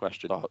 great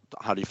question.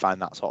 How do you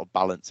find that sort of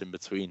balance in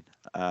between?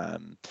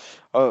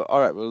 All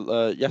right.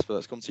 Well, Jesper,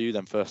 let's come to you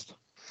then first.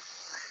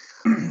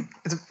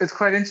 It's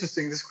quite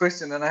interesting, this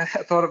question, and I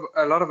thought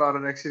a lot about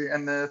it actually,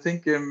 and I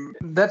think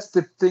that's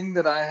the thing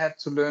that I had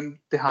to learn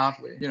the hard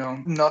way,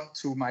 not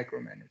to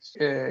micromanage,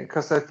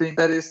 because I think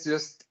that is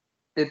just,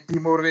 it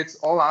demotivates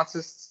all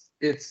artists.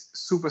 It's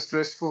super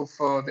stressful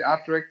for the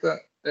art director,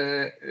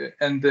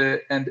 and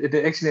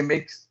it actually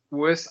makes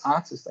worse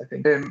artists, I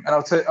think. And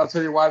I'll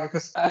tell you why,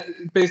 because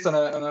based on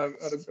a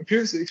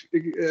previous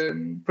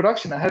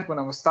production I had when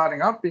I was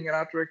starting out being an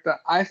art director,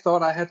 I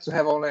thought I had to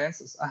have all the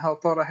answers. I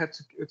thought I had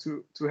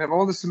to have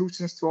all the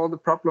solutions to all the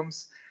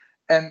problems.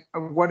 And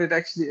what it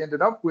actually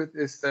ended up with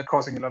is that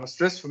causing a lot of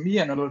stress for me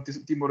and a lot of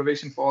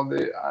demotivation for all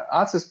the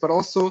artists, but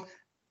also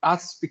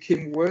artists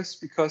became worse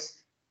because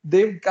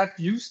they got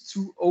used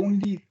to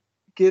only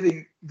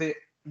getting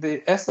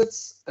the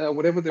assets,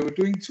 whatever they were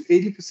doing, to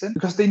 80%,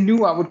 because they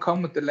knew I would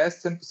come with the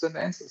last 10%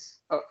 answers,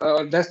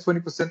 last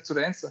 20% to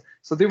the answer.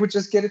 So they would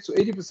just get it to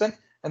 80%,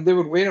 and they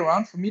would wait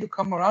around for me to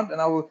come around,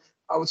 and I would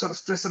sort of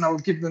stress, and I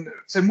would give them,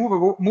 say, move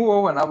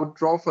over, and I would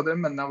draw for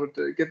them, and I would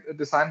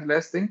design the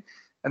last thing.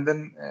 And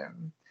then,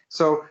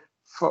 so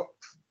for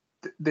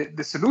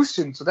the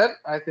solution to that,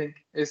 I think,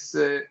 is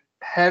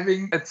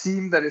having a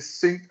team that is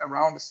synced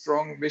around a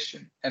strong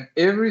vision. And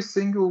every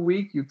single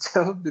week you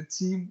tell the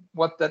team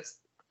what that's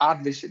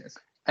art vision is,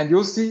 and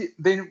you'll see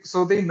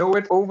they know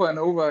it over and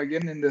over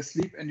again in their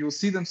sleep, and you'll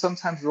see them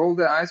sometimes roll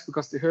their eyes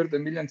because they heard it a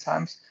million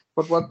times.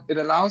 But what it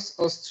allows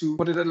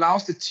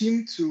the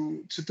team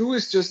to do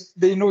is just,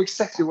 they know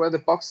exactly where the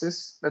box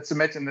is. Let's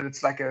imagine that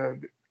it's like a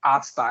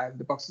art style.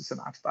 The box is an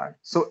art style.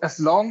 So as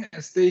long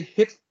as they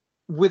hit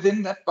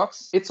within that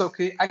box, it's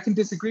okay. I can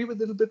disagree with a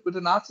little bit with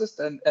an artist,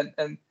 and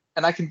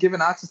I can give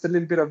an artist a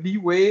little bit of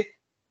leeway,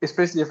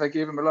 especially if I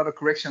gave him a lot of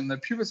correction on the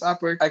previous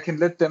artwork. I can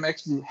let them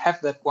actually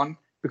have that one,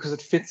 because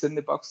it fits in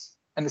the box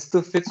and it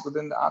still fits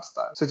within the art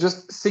style. So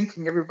just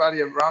syncing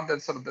everybody around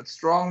that sort of that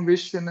strong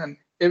vision, and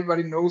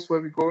everybody knows where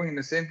we're going in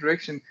the same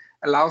direction,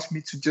 allows me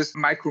to just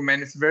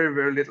micromanage very,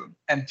 very little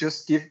and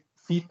just give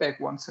feedback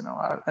once in a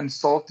while and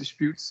solve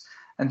disputes,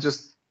 and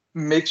just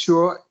make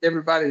sure if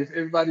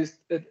everybody's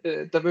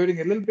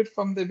diverting a little bit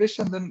from the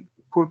vision, then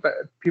pull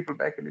people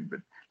back a little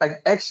bit.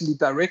 Like actually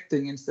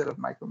directing instead of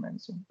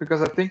micromanaging,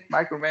 because I think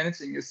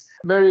micromanaging is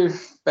very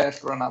bad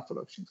for an art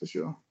production, for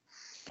sure.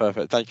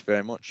 Perfect. Thank you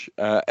very much.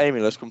 Amy,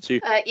 let's come to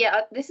you.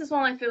 Yeah, this is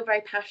one I feel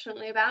very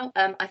passionately about.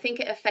 I think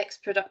it affects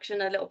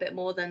production a little bit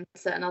more than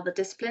certain other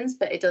disciplines,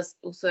 but it does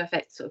also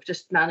affect sort of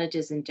just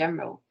managers in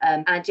general.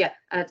 And yeah,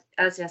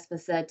 as Jesper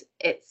said,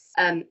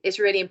 it's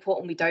really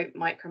important we don't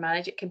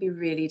micromanage. It can be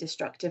really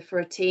destructive for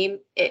a team.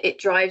 It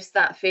drives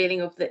that feeling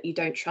of that you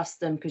don't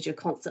trust them because you're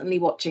constantly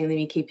watching them,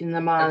 you're keeping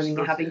them on, and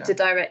you're having to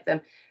direct them.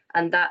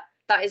 And that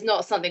is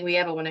not something we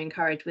ever want to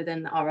encourage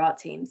within our art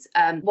teams.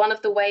 One of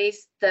the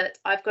ways that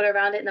I've got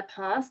around it in the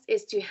past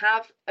is to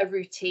have a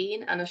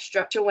routine and a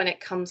structure when it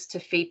comes to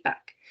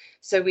feedback.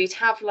 So we'd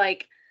have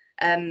like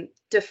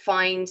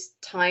defined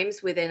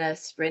times within a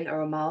sprint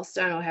or a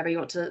milestone, or however you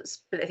want to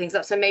split things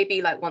up. So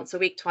maybe like once a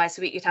week, twice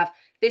a week, you'd have,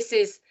 this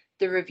is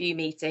the review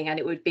meeting, and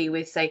it would be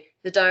with, say,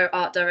 the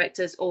art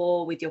directors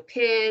or with your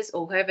peers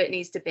or whoever it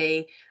needs to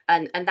be.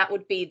 And that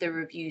would be the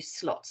review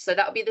slot. So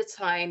that would be the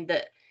time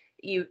that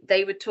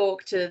they would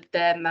talk to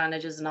their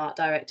managers and art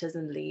directors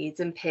and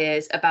leads and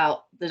peers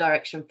about the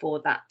direction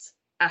for that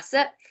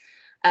asset.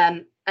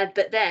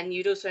 But then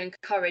you'd also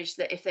encourage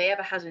that if they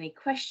ever had any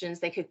questions,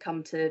 they could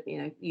come to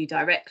you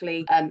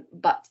directly.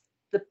 But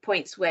the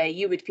points where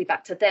you would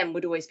feedback to them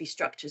would always be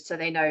structured, so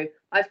they know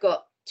I've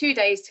got 2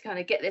 days to kind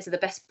of get this at the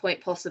best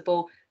point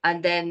possible,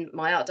 and then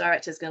my art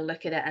director is going to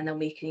look at it, and then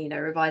we can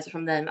revise it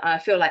from them. And I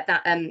feel like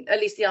that,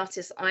 at least the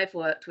artists I've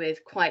worked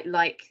with quite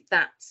like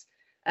that.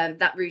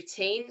 That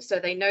routine, so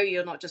they know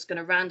you're not just going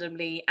to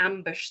randomly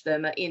ambush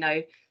them at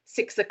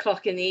 6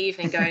 o'clock in the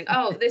evening going,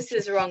 oh, this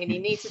is wrong and you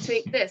need to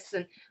tweak this.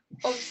 And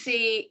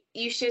obviously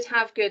you should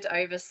have good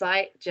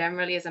oversight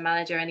generally as a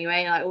manager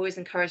anyway, and I always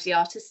encourage the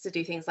artists to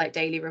do things like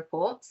daily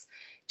reports,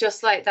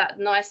 just like that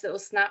nice little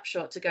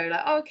snapshot to go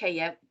like, oh, okay,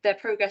 yeah, their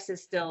progress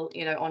is still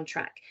on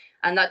track.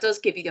 And that does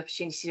give you the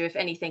opportunity to, if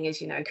anything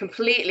is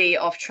completely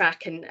off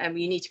track and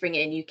you need to bring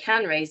it in, you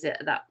can raise it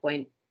at that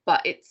point.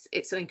 But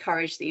it's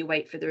encouraged that you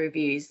wait for the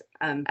reviews.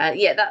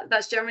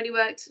 That's generally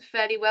worked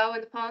fairly well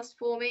in the past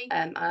for me.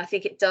 And I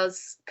think it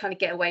does kind of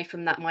get away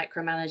from that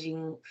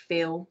micromanaging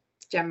feel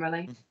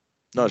generally.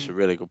 No, it's a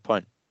really good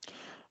point.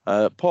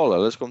 Paula,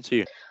 let's come to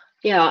you.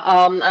 Yeah,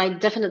 I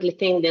definitely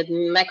think that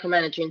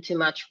micromanaging too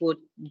much would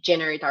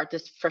generate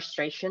artist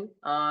frustration,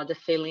 the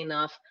feeling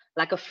of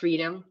lack of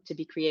freedom to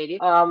be creative.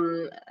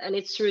 And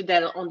it's true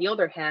that on the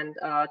other hand,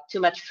 too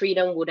much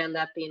freedom would end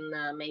up in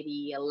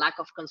maybe a lack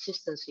of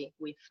consistency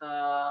with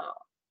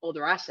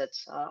other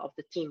assets of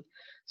the team.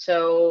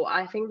 So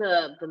I think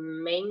the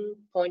main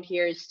point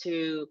here is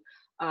to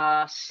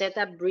set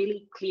up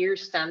really clear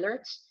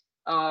standards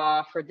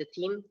for the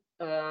team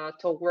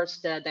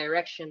towards the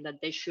direction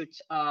that they should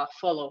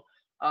follow,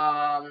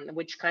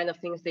 which kind of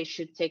things they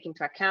should take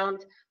into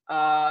account,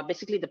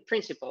 basically the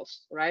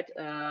principles, right,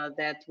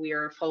 that we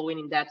are following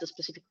in that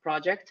specific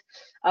project,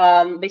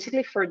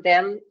 basically for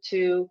them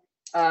to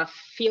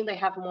feel they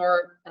have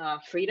more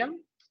freedom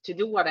to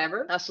do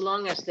whatever, as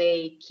long as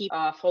they keep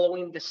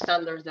following the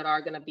standards that are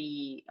going to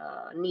be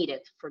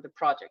needed for the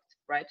project,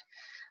 right?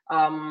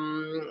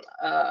 And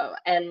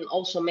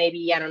also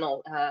maybe, I don't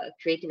know,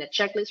 creating a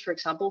checklist, for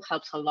example,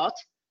 helps a lot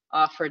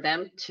for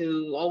them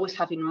to always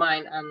have in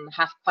mind and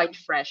have quite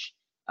fresh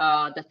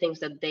the things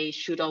that they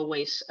should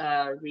always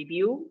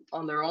review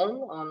on their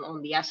own,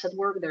 on the asset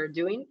work they're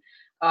doing,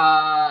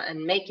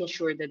 and making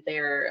sure that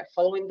they're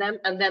following them.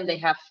 And then they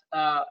have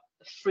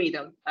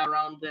freedom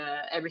around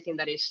everything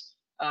that is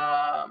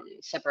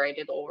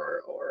separated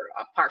or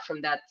apart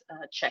from that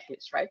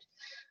checklist, right?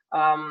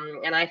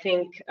 And I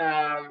think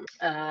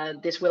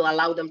this will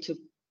allow them to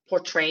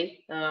portray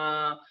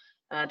that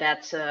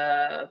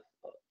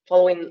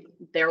following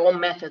their own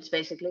methods,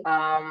 basically.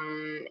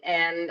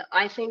 And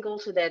I think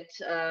also that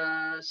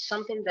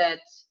something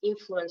that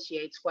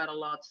influences quite a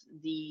lot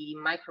the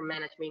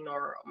micromanagement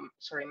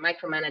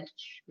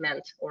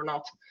or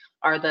not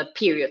are the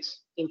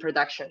periods in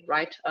production,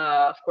 right?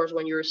 Of course,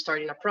 when you're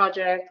starting a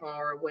project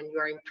or when you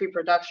are in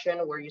pre-production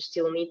where you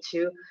still need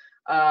to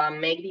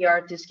make the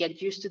artists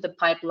get used to the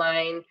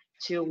pipeline,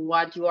 to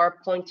what you are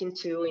pointing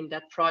to in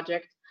that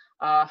project.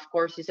 Of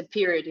course, it's a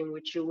period in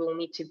which you will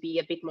need to be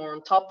a bit more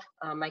on top,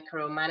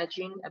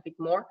 micromanaging a bit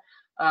more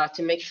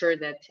to make sure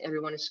that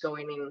everyone is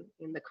going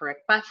in the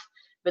correct path.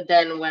 But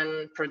then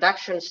when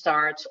production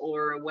starts,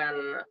 or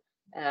when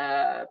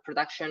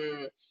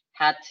production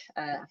had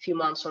a few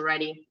months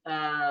already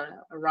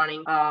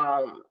running,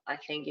 I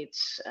think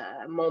it's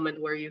a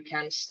moment where you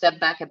can step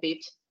back a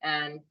bit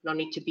and not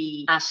need to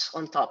be as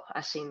on top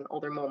as in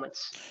other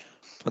moments.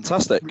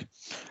 Fantastic.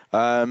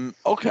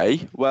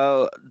 Okay,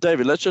 well,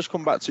 David, let's just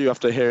come back to you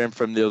after hearing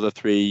from the other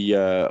three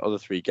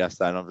guests.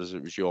 Then, obviously,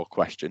 it was your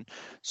question,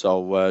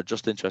 so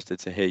just interested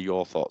to hear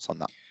your thoughts on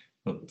that.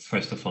 Well,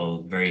 first of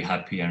all, very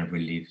happy and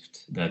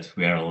relieved that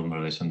we are all more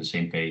or less on the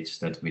same page,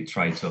 that we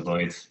try to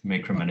avoid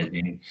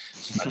micromanaging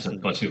as much as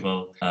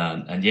possible.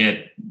 And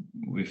yet,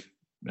 with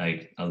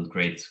like all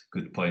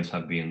good points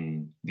have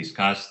been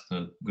discussed,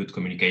 good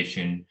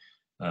communication.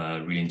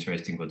 Really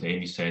interesting what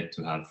Amy said,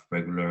 to have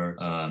regular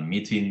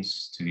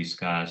meetings to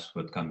discuss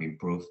what can be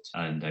improved,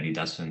 and that it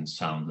doesn't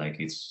sound like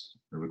it's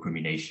a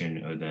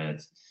recrimination, or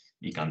that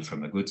it comes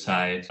from a good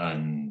side.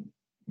 And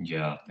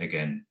yeah,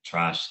 again,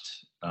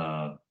 trust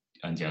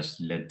and just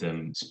let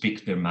them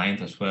speak their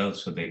mind as well,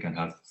 so they can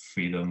have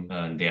freedom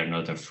and they are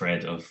not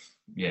afraid of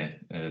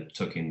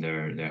talking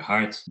their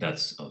heart.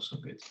 That's also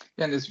good.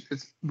 Yeah, and it's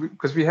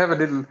because we have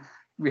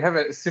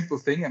a simple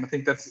thing, and I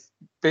think that's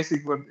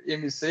basically what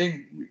Amy is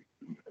saying.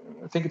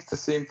 I think it's the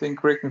same thing.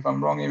 Correct me if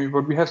I'm wrong, Amy.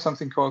 But we have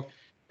something called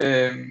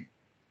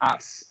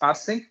art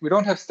sync. We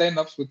don't have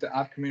stand-ups with the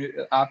art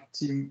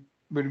team,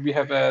 but we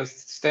have a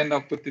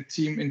stand-up with the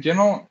team in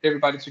general,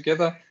 everybody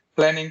together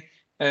planning.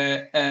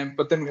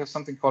 But then we have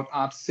something called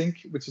art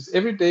sync, which is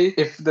every day.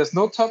 If there's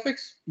no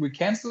topics, we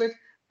cancel it.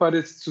 But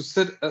it's to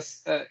set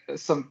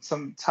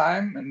some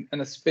time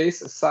and a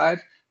space aside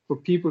for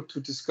people to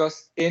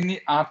discuss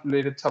any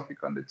art-related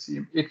topic on the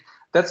team.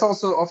 That's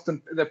also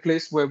often the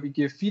place where we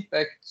give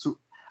feedback to.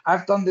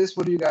 I've done this.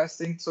 What do you guys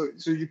think? So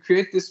you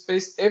create this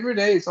space every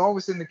day. It's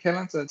always in the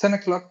calendar. At 10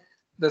 o'clock,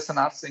 there's an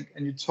art sync,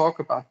 and you talk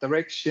about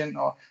direction,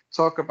 or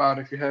talk about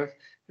if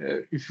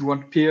you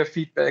want peer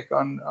feedback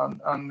on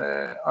an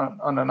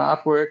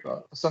artwork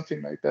or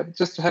something like that.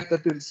 Just to have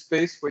that little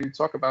space where you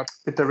talk about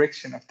the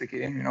direction of the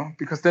game,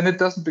 because then it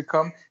doesn't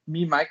become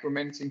me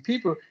micromanaging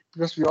people,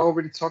 because we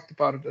already talked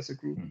about it as a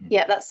group.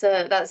 Yeah, that's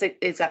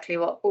exactly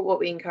what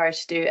we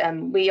encourage to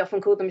do. We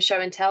often call them show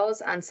and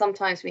tells, and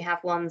sometimes we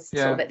have ones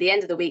sort of at the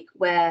end of the week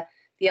where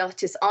the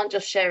artists aren't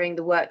just sharing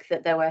the work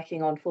that they're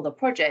working on for the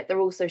project, they're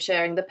also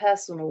sharing the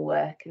personal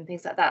work and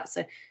things like that.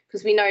 So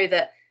because we know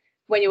that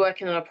when you're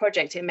working on a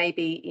project, it may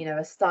be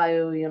a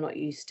style you're not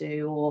used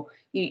to, or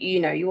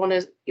you want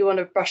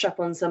to brush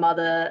up on some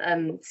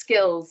other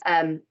skills.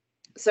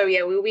 So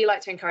yeah, we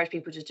like to encourage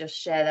people to just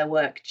share their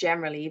work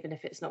generally, even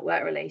if it's not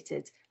work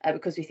related,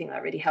 because we think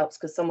that really helps.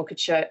 Because someone could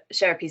share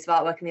a piece of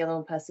artwork, and the other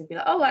one person would be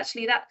like, oh,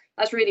 actually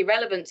that's really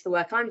relevant to the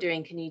work I'm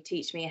doing. Can you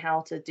teach me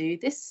how to do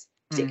this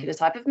particular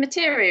type of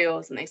material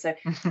or something? So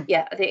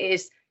yeah, I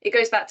think it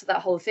goes back to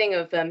that whole thing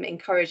of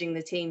encouraging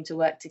the team to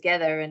work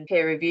together and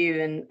peer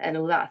review and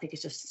all that. I think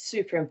it's just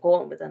super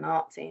important with an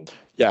art team.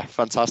 Yeah,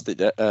 fantastic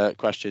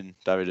question,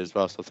 David, as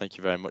well. So thank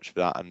you very much for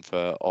that, and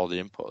for all the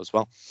input as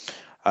well.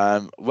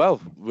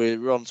 Well,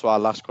 we're on to our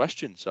last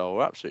question, so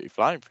we're absolutely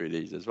flying through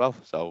these as well.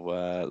 So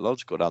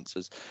loads of good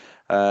answers.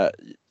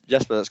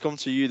 Jesper, let's come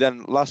to you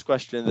then. Last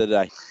question of the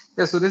day.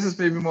 Yeah, so this is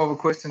maybe more of a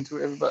question to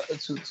everybody,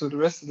 to the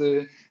rest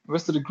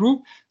of the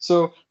group.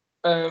 So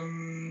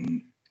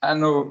I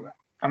know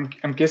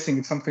I'm guessing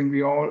it's something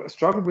we all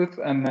struggle with,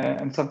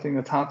 and something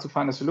that's hard to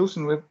find a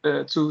solution with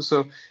too.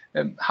 So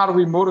how do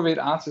we motivate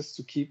artists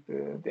to keep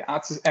the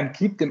artists and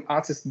keep them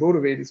artists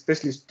motivated,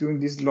 especially doing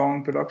these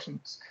long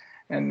productions?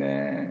 And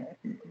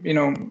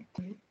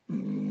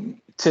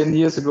 10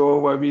 years ago,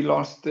 where we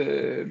launched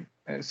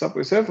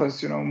Subway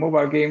Surfers,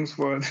 mobile games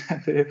were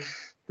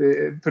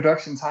the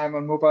production time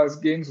on mobile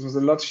games was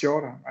a lot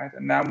shorter, right?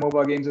 And now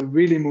mobile games have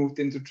really moved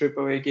into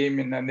AAA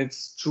gaming, and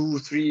it's 2,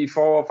 3,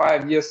 4,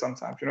 5 years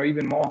sometimes,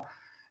 even more.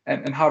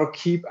 And how to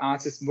keep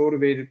artists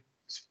motivated,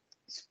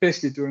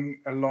 especially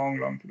during a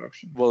long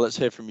production. Well, let's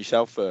hear from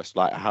yourself first.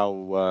 Like,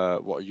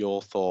 what are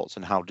your thoughts,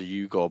 and how do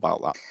you go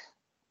about that?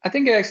 I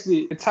think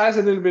it ties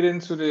a little bit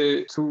into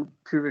the 2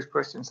 previous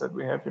questions that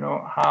we have.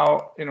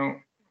 How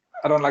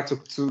I don't like to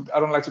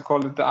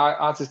call it the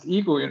artist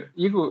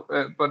ego,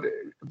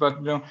 but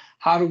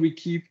how do we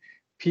keep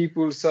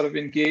people sort of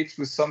engaged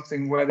with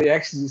something where they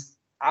actually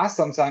are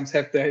sometimes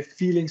have their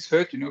feelings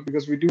hurt,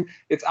 because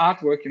it's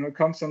artwork, it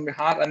comes from the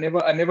heart. I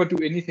never do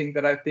anything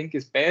that I think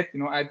is bad,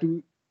 I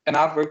do an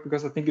artwork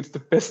because I think it's the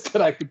best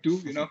that I could do,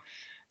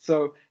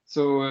 So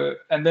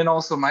and then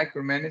also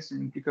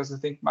micromanagement, because I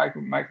think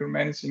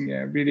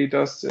micromanaging really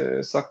does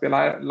suck the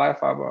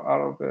life out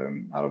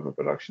of a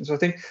production. So I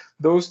think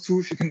those two,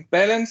 if you can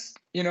balance,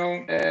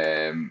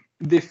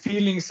 the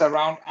feelings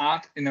around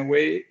art in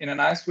a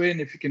nice way,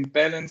 and if you can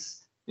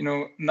balance,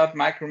 not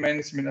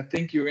micromanagement, I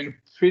think you're in a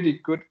pretty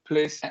good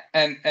place.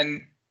 And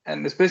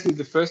especially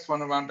the first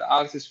one around the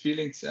artist's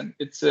feelings, and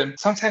it's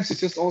sometimes it's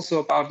just also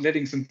about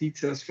letting some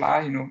details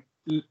fly,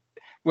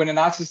 when an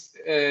artist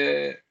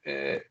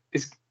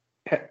is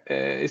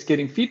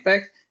getting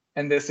feedback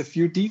and there's a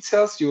few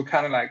details, you're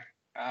kind of like,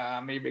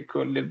 maybe it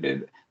could a little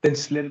bit, then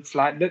just let it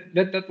slide.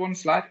 Let that one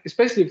slide,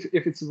 especially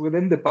if it's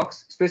within the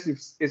box, especially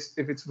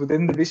if it's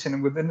within the vision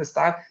and within the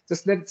style,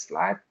 just let it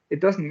slide.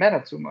 It doesn't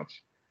matter too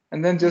much.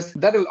 And then just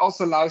that will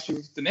also allow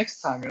you the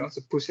next time,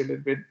 to push a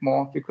little bit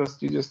more, because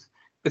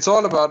it's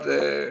all about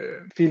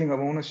feeling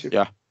of ownership.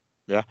 Yeah.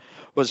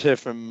 Let's hear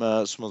from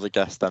some of the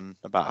guests then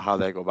about how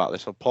they go about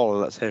this. So Paula,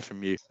 let's hear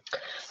from you.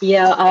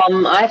 Yeah,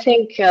 I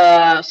think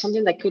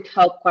something that could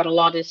help quite a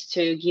lot is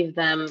to give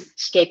them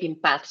escaping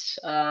paths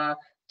to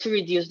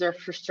reduce their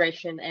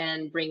frustration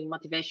and bring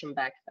motivation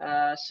back.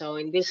 So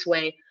in this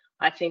way,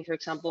 I think, for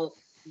example,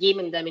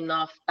 giving them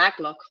enough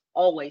backlog,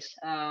 always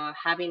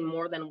having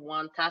more than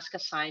one task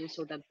assigned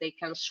so that they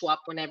can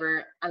swap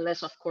whenever,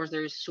 unless of course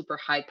there is super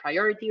high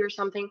priority or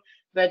something,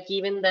 but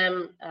giving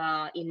them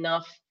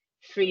enough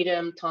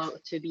freedom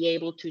to be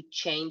able to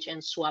change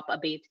and swap a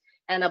bit,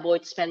 and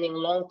avoid spending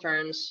long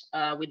terms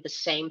with the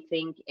same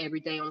thing every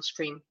day on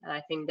screen.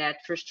 I think that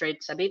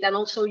frustrates a bit, and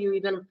also you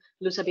even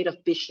lose a bit of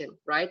vision,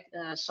 right?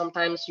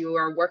 Sometimes you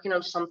are working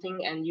on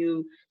something and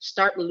you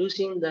start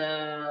losing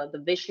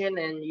the vision,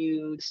 and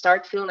you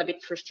start feeling a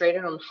bit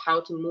frustrated on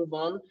how to move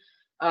on.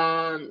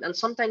 And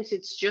sometimes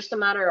it's just a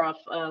matter of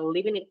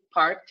leaving it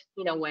parked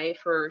in a way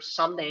for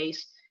some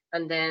days,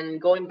 and then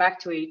going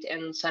back to it,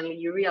 and suddenly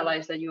you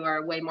realize that you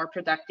are way more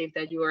productive,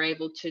 that you are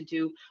able to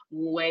do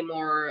way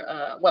more,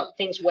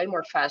 things way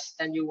more fast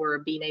than you were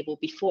being able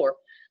before.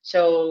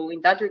 So in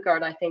that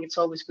regard, I think it's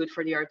always good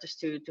for the artist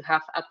to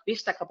have at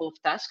least a couple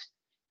of tasks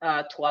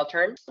to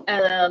alternate.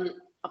 And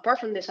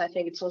apart from this, I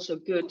think it's also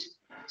good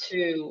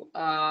to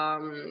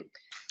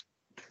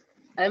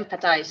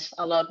empathize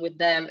a lot with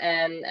them,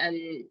 and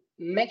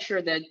make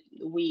sure that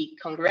we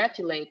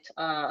congratulate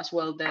as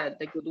well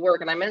the good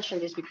work. And I mentioned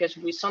this because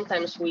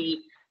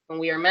when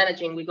we are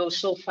managing, we go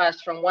so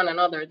fast from one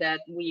another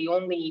that we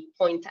only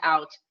point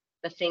out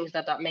the things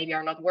that maybe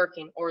are not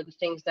working, or the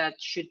things that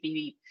should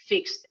be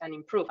fixed and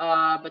improved.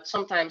 But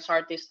sometimes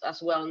artists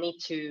as well need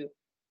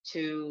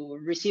to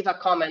receive a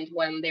comment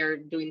when they're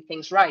doing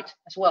things right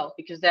as well,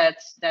 because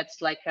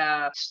that's like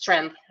a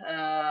strength,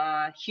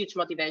 huge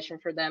motivation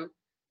for them.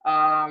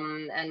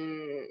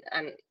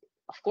 And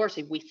of course,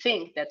 if we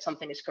think that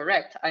something is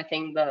correct, I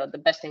think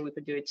the best thing we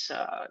could do is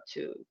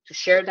to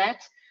share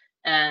that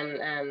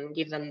and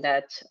give them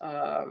that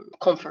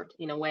comfort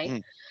in a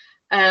way.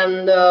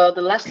 And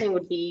the last thing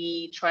would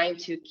be trying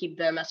to keep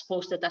them as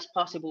posted as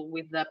possible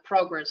with the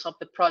progress of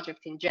the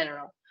project in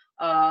general.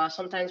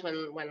 Sometimes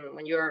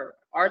when you're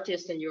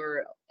artist and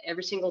you're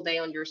every single day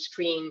on your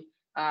screen,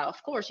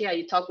 of course, yeah,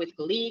 you talk with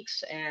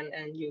colleagues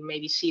and you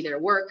maybe see their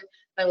work.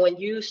 But when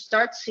you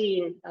start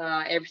seeing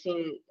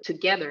everything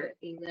together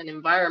in an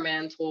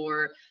environment,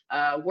 or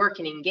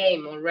working in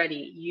game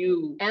already,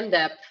 you end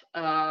up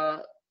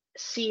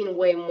seeing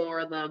way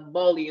more the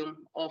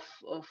volume of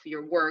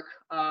your work,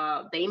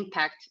 the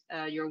impact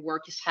your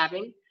work is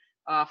having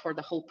for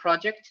the whole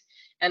project.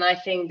 And I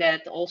think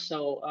that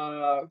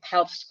also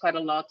helps quite a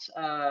lot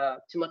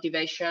to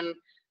motivation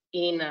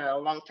in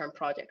long-term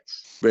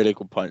projects. Really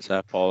good points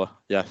there, Paula.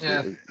 Yeah.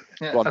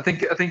 I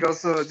think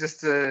also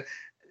just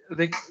I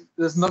think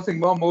there's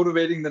nothing more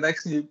motivating than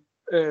actually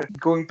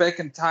going back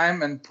in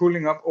time and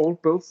pulling up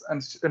old builds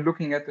and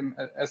looking at them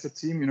as a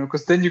team,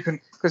 because then you can,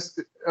 because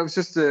it was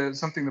just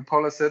something that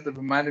Paula said that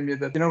reminded me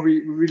that,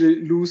 we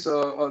really lose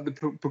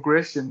the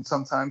progression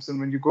sometimes. And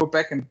when you go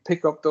back and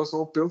pick up those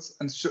old builds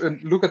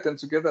and look at them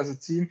together as a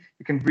team,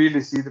 you can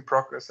really see the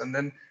progress. And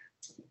then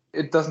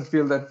it doesn't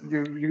feel that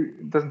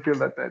it doesn't feel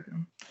that bad.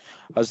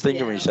 I was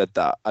thinking when you said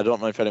that, I don't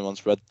know if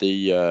anyone's read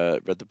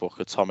the book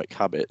Atomic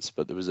Habits,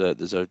 but there's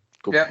a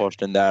good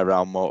portion in there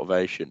around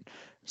motivation,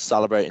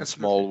 celebrating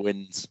small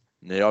wins.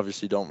 And you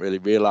obviously don't really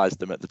realize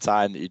them at the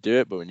time that you do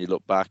it, but when you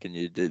look back and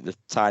you do the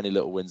tiny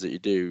little wins that you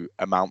do,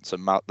 amounts.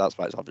 That's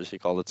why it's obviously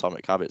called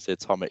Atomic Habits, the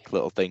atomic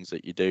little things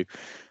that you do.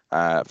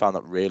 I found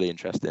that really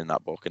interesting in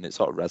that book, and it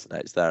sort of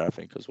resonates there, I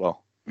think, as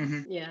well.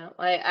 Mm-hmm. Yeah,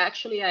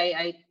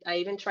 I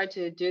even try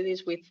to do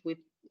this with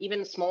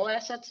even small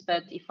assets,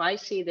 but if I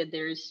see that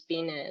there's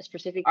been a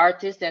specific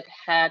artist that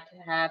have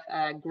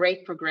a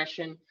great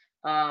progression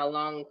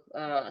along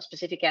a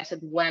specific asset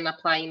when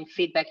applying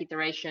feedback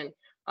iteration,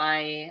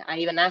 I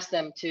even ask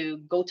them to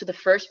go to the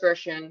first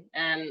version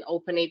and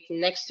open it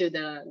next to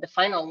the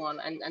final one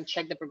and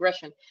check the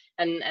progression.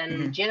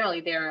 And generally,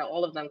 they're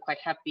all of them quite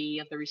happy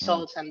of the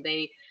results, and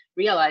they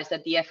realize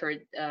that the effort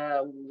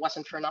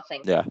wasn't for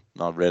nothing. Yeah,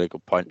 no, really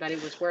good point. That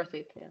it was worth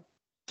it. Yeah.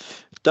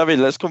 David,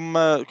 let's come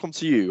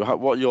to you.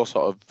 What are your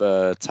sort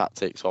of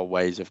tactics or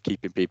ways of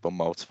keeping people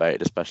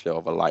motivated, especially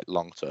over like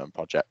long-term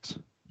projects?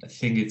 I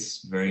think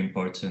it's very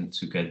important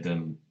to get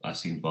them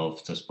as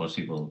involved as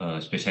possible,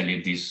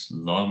 especially these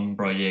long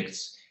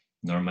projects.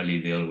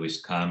 Normally, they always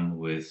come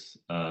with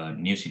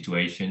new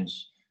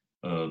situations.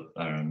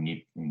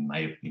 In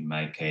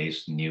my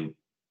case, new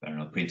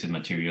printed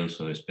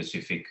materials or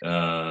specific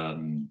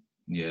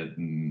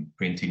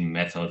printing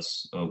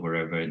methods or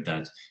wherever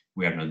that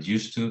we are not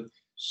used to.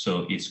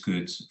 So it's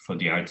good for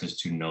the artist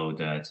to know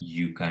that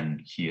you can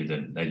hear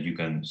them, that you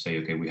can say,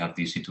 okay, we have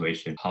this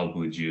situation. How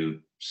would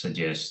you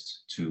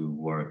suggest to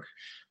work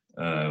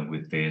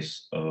with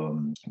this?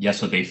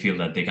 So they feel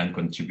that they can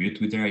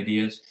contribute with their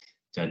ideas,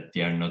 that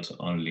they are not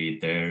only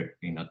there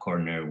in a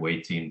corner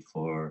waiting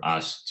for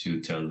us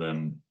to tell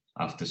them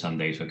after some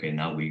days, okay,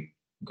 now we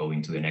go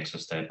into the next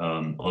step.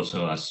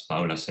 Also, as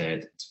Paula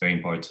said, it's very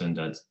important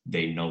that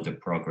they know the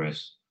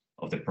progress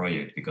of the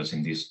project, because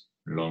in these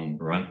long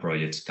run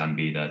projects can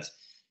be that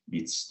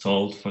it's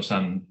stalled for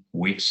some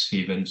weeks,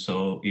 even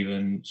so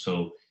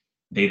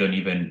they don't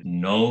even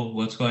know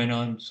what's going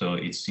on. So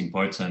it's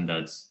important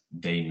that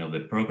they know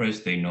the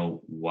progress, they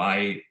know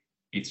why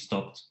it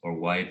stopped or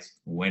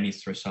when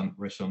it's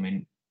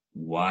resuming,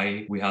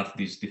 why we have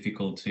these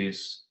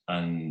difficulties,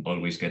 and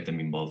always get them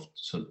involved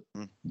so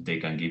they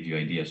can give you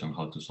ideas on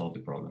how to solve the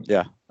problem.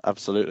 Yeah,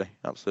 absolutely.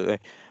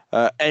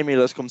 Amy,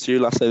 let's come to you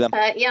lastly then.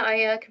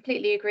 I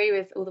completely agree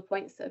with all the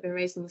points that have been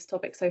raised on this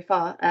topic so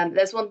far.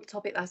 There's one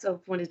topic that I sort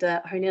of wanted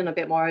to hone in a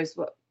bit more, is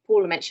what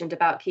Paula mentioned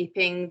about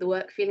keeping the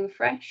work feeling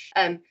fresh.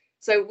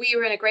 So we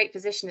were in a great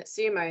position at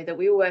Sumo that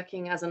we were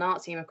working as an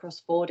art team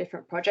across 4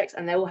 different projects,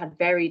 and they all had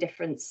very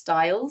different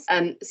styles.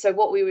 So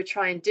what we would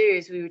try and do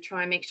is we would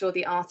try and make sure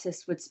the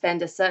artists would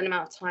spend a certain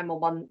amount of time on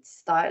one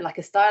style, like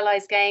a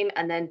stylized game,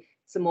 and then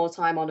some more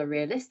time on a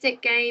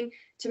realistic game,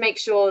 to make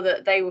sure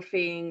that they were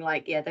feeling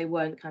like, they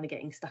weren't kind of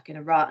getting stuck in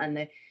a rut, and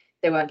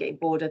they weren't getting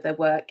bored of their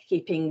work,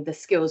 keeping the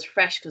skills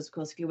fresh. Because of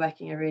course, if you're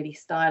working a really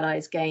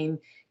stylized game,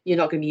 you're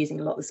not going to be using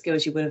a lot of the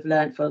skills you would have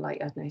learned for,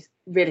 like, I don't know,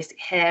 realistic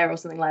hair or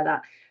something like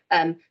that.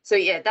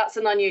 That's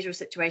an unusual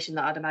situation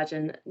that I'd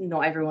imagine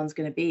not everyone's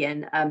going to be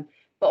in.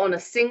 But on a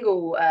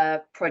single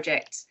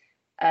project,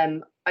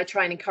 I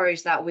try and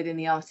encourage that within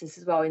the artists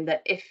as well, in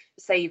that if,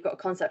 say, you've got a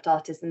concept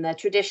artist and they're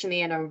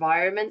traditionally an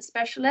environment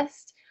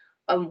specialist,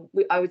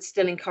 I would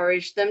still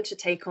encourage them to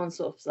take on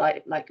sort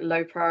of like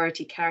low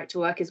priority character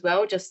work as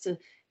well, just to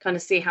kind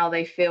of see how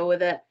they feel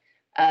with it.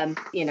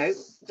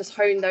 Just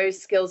hone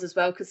those skills as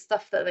well, because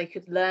stuff that they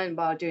could learn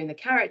while doing the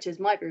characters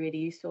might be really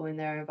useful in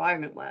their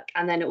environment work,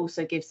 and then it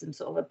also gives them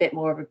sort of a bit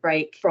more of a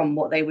break from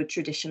what they would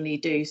traditionally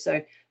do.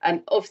 So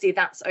obviously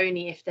that's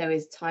only if there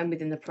is time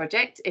within the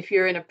project. If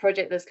you're in a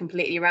project that's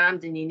completely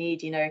rammed and you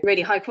need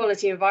really high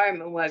quality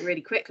environment work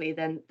really quickly,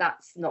 then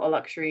that's not a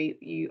luxury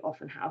you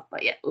often have.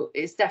 But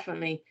it's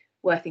definitely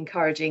worth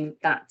encouraging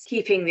that,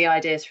 keeping the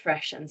ideas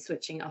fresh and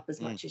switching up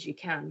as much as you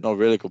can. No,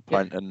 really good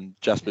point. And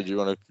Jasper, do you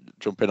want to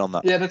jump in on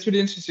that? Yeah, that's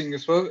really interesting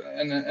as well.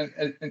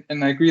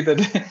 And I agree that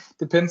it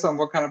depends on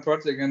what kind of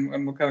project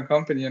and what kind of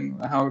company and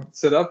how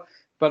it's set up.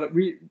 But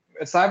we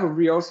at Cyber,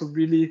 we also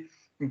really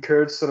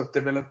encourage sort of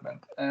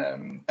development.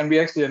 And we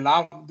actually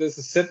there's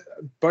a set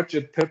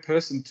budget per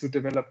person to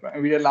develop.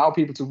 And we allow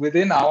people to,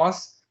 within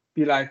hours,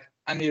 be like,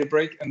 I need a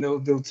break, and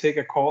they'll take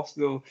a course.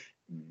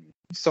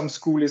 Some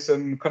school is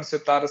a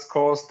concept artist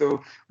course.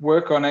 They'll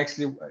work on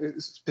actually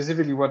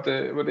specifically what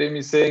Amy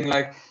is saying.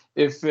 Like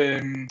if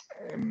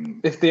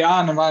they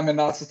are an environment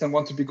artist and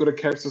want to be good at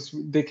characters,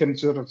 they can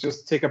sort of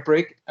just take a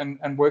break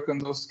and work on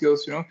those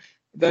skills.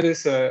 That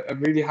is a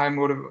really high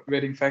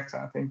motivating factor,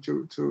 I think,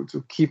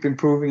 to keep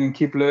improving and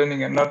keep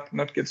learning and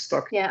not get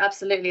stuck. Yeah,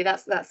 absolutely.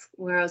 That's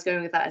where I was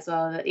going with that as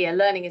well. That,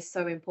 learning is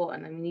so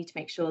important, and we need to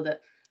make sure that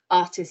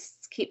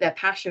artists keep their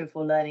passion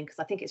for learning, because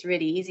I think it's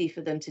really easy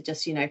for them to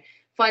just,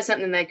 find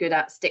something they're good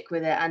at, stick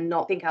with it, and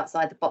not think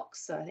outside the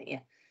box. So I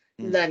think,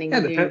 learning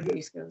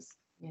new skills.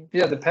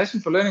 Yeah, the passion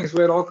for learning is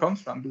where it all comes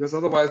from, because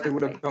otherwise we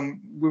would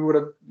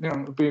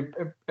have be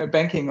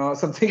banking or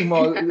something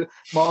more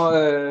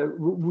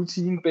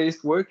routine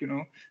based work.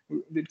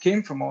 It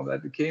came from all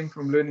that. It came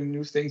from learning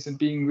new things and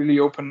being really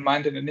open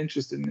minded and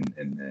interested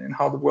in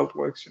how the world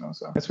works.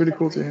 So it's really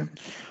cool to hear.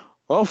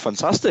 Well,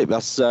 fantastic.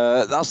 That's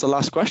the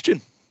last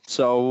question.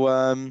 So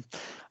I'm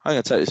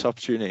going to take this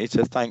opportunity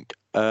to thank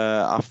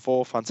our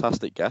 4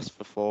 fantastic guests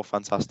for 4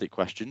 fantastic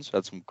questions. We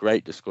had some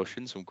great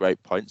discussions, some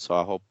great points. So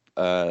I hope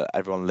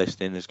everyone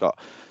listening has got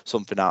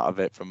something out of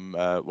it from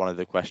one of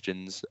the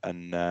questions,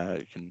 and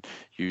can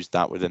use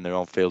that within their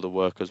own field of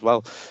work as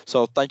well.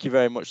 So thank you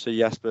very much to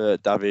Jesper,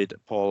 David,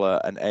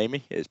 Paula and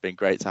Amy. It's been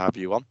great to have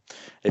you on.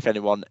 If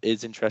anyone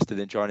is interested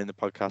in joining the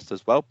podcast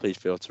as well, please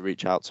feel to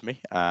reach out to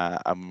me,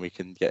 and we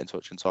can get in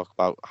touch and talk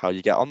about how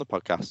you get on the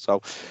podcast.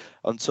 So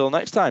until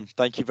next time,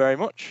 thank you very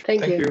much.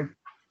 Thank you.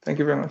 Thank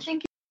you very much.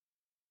 Thank you.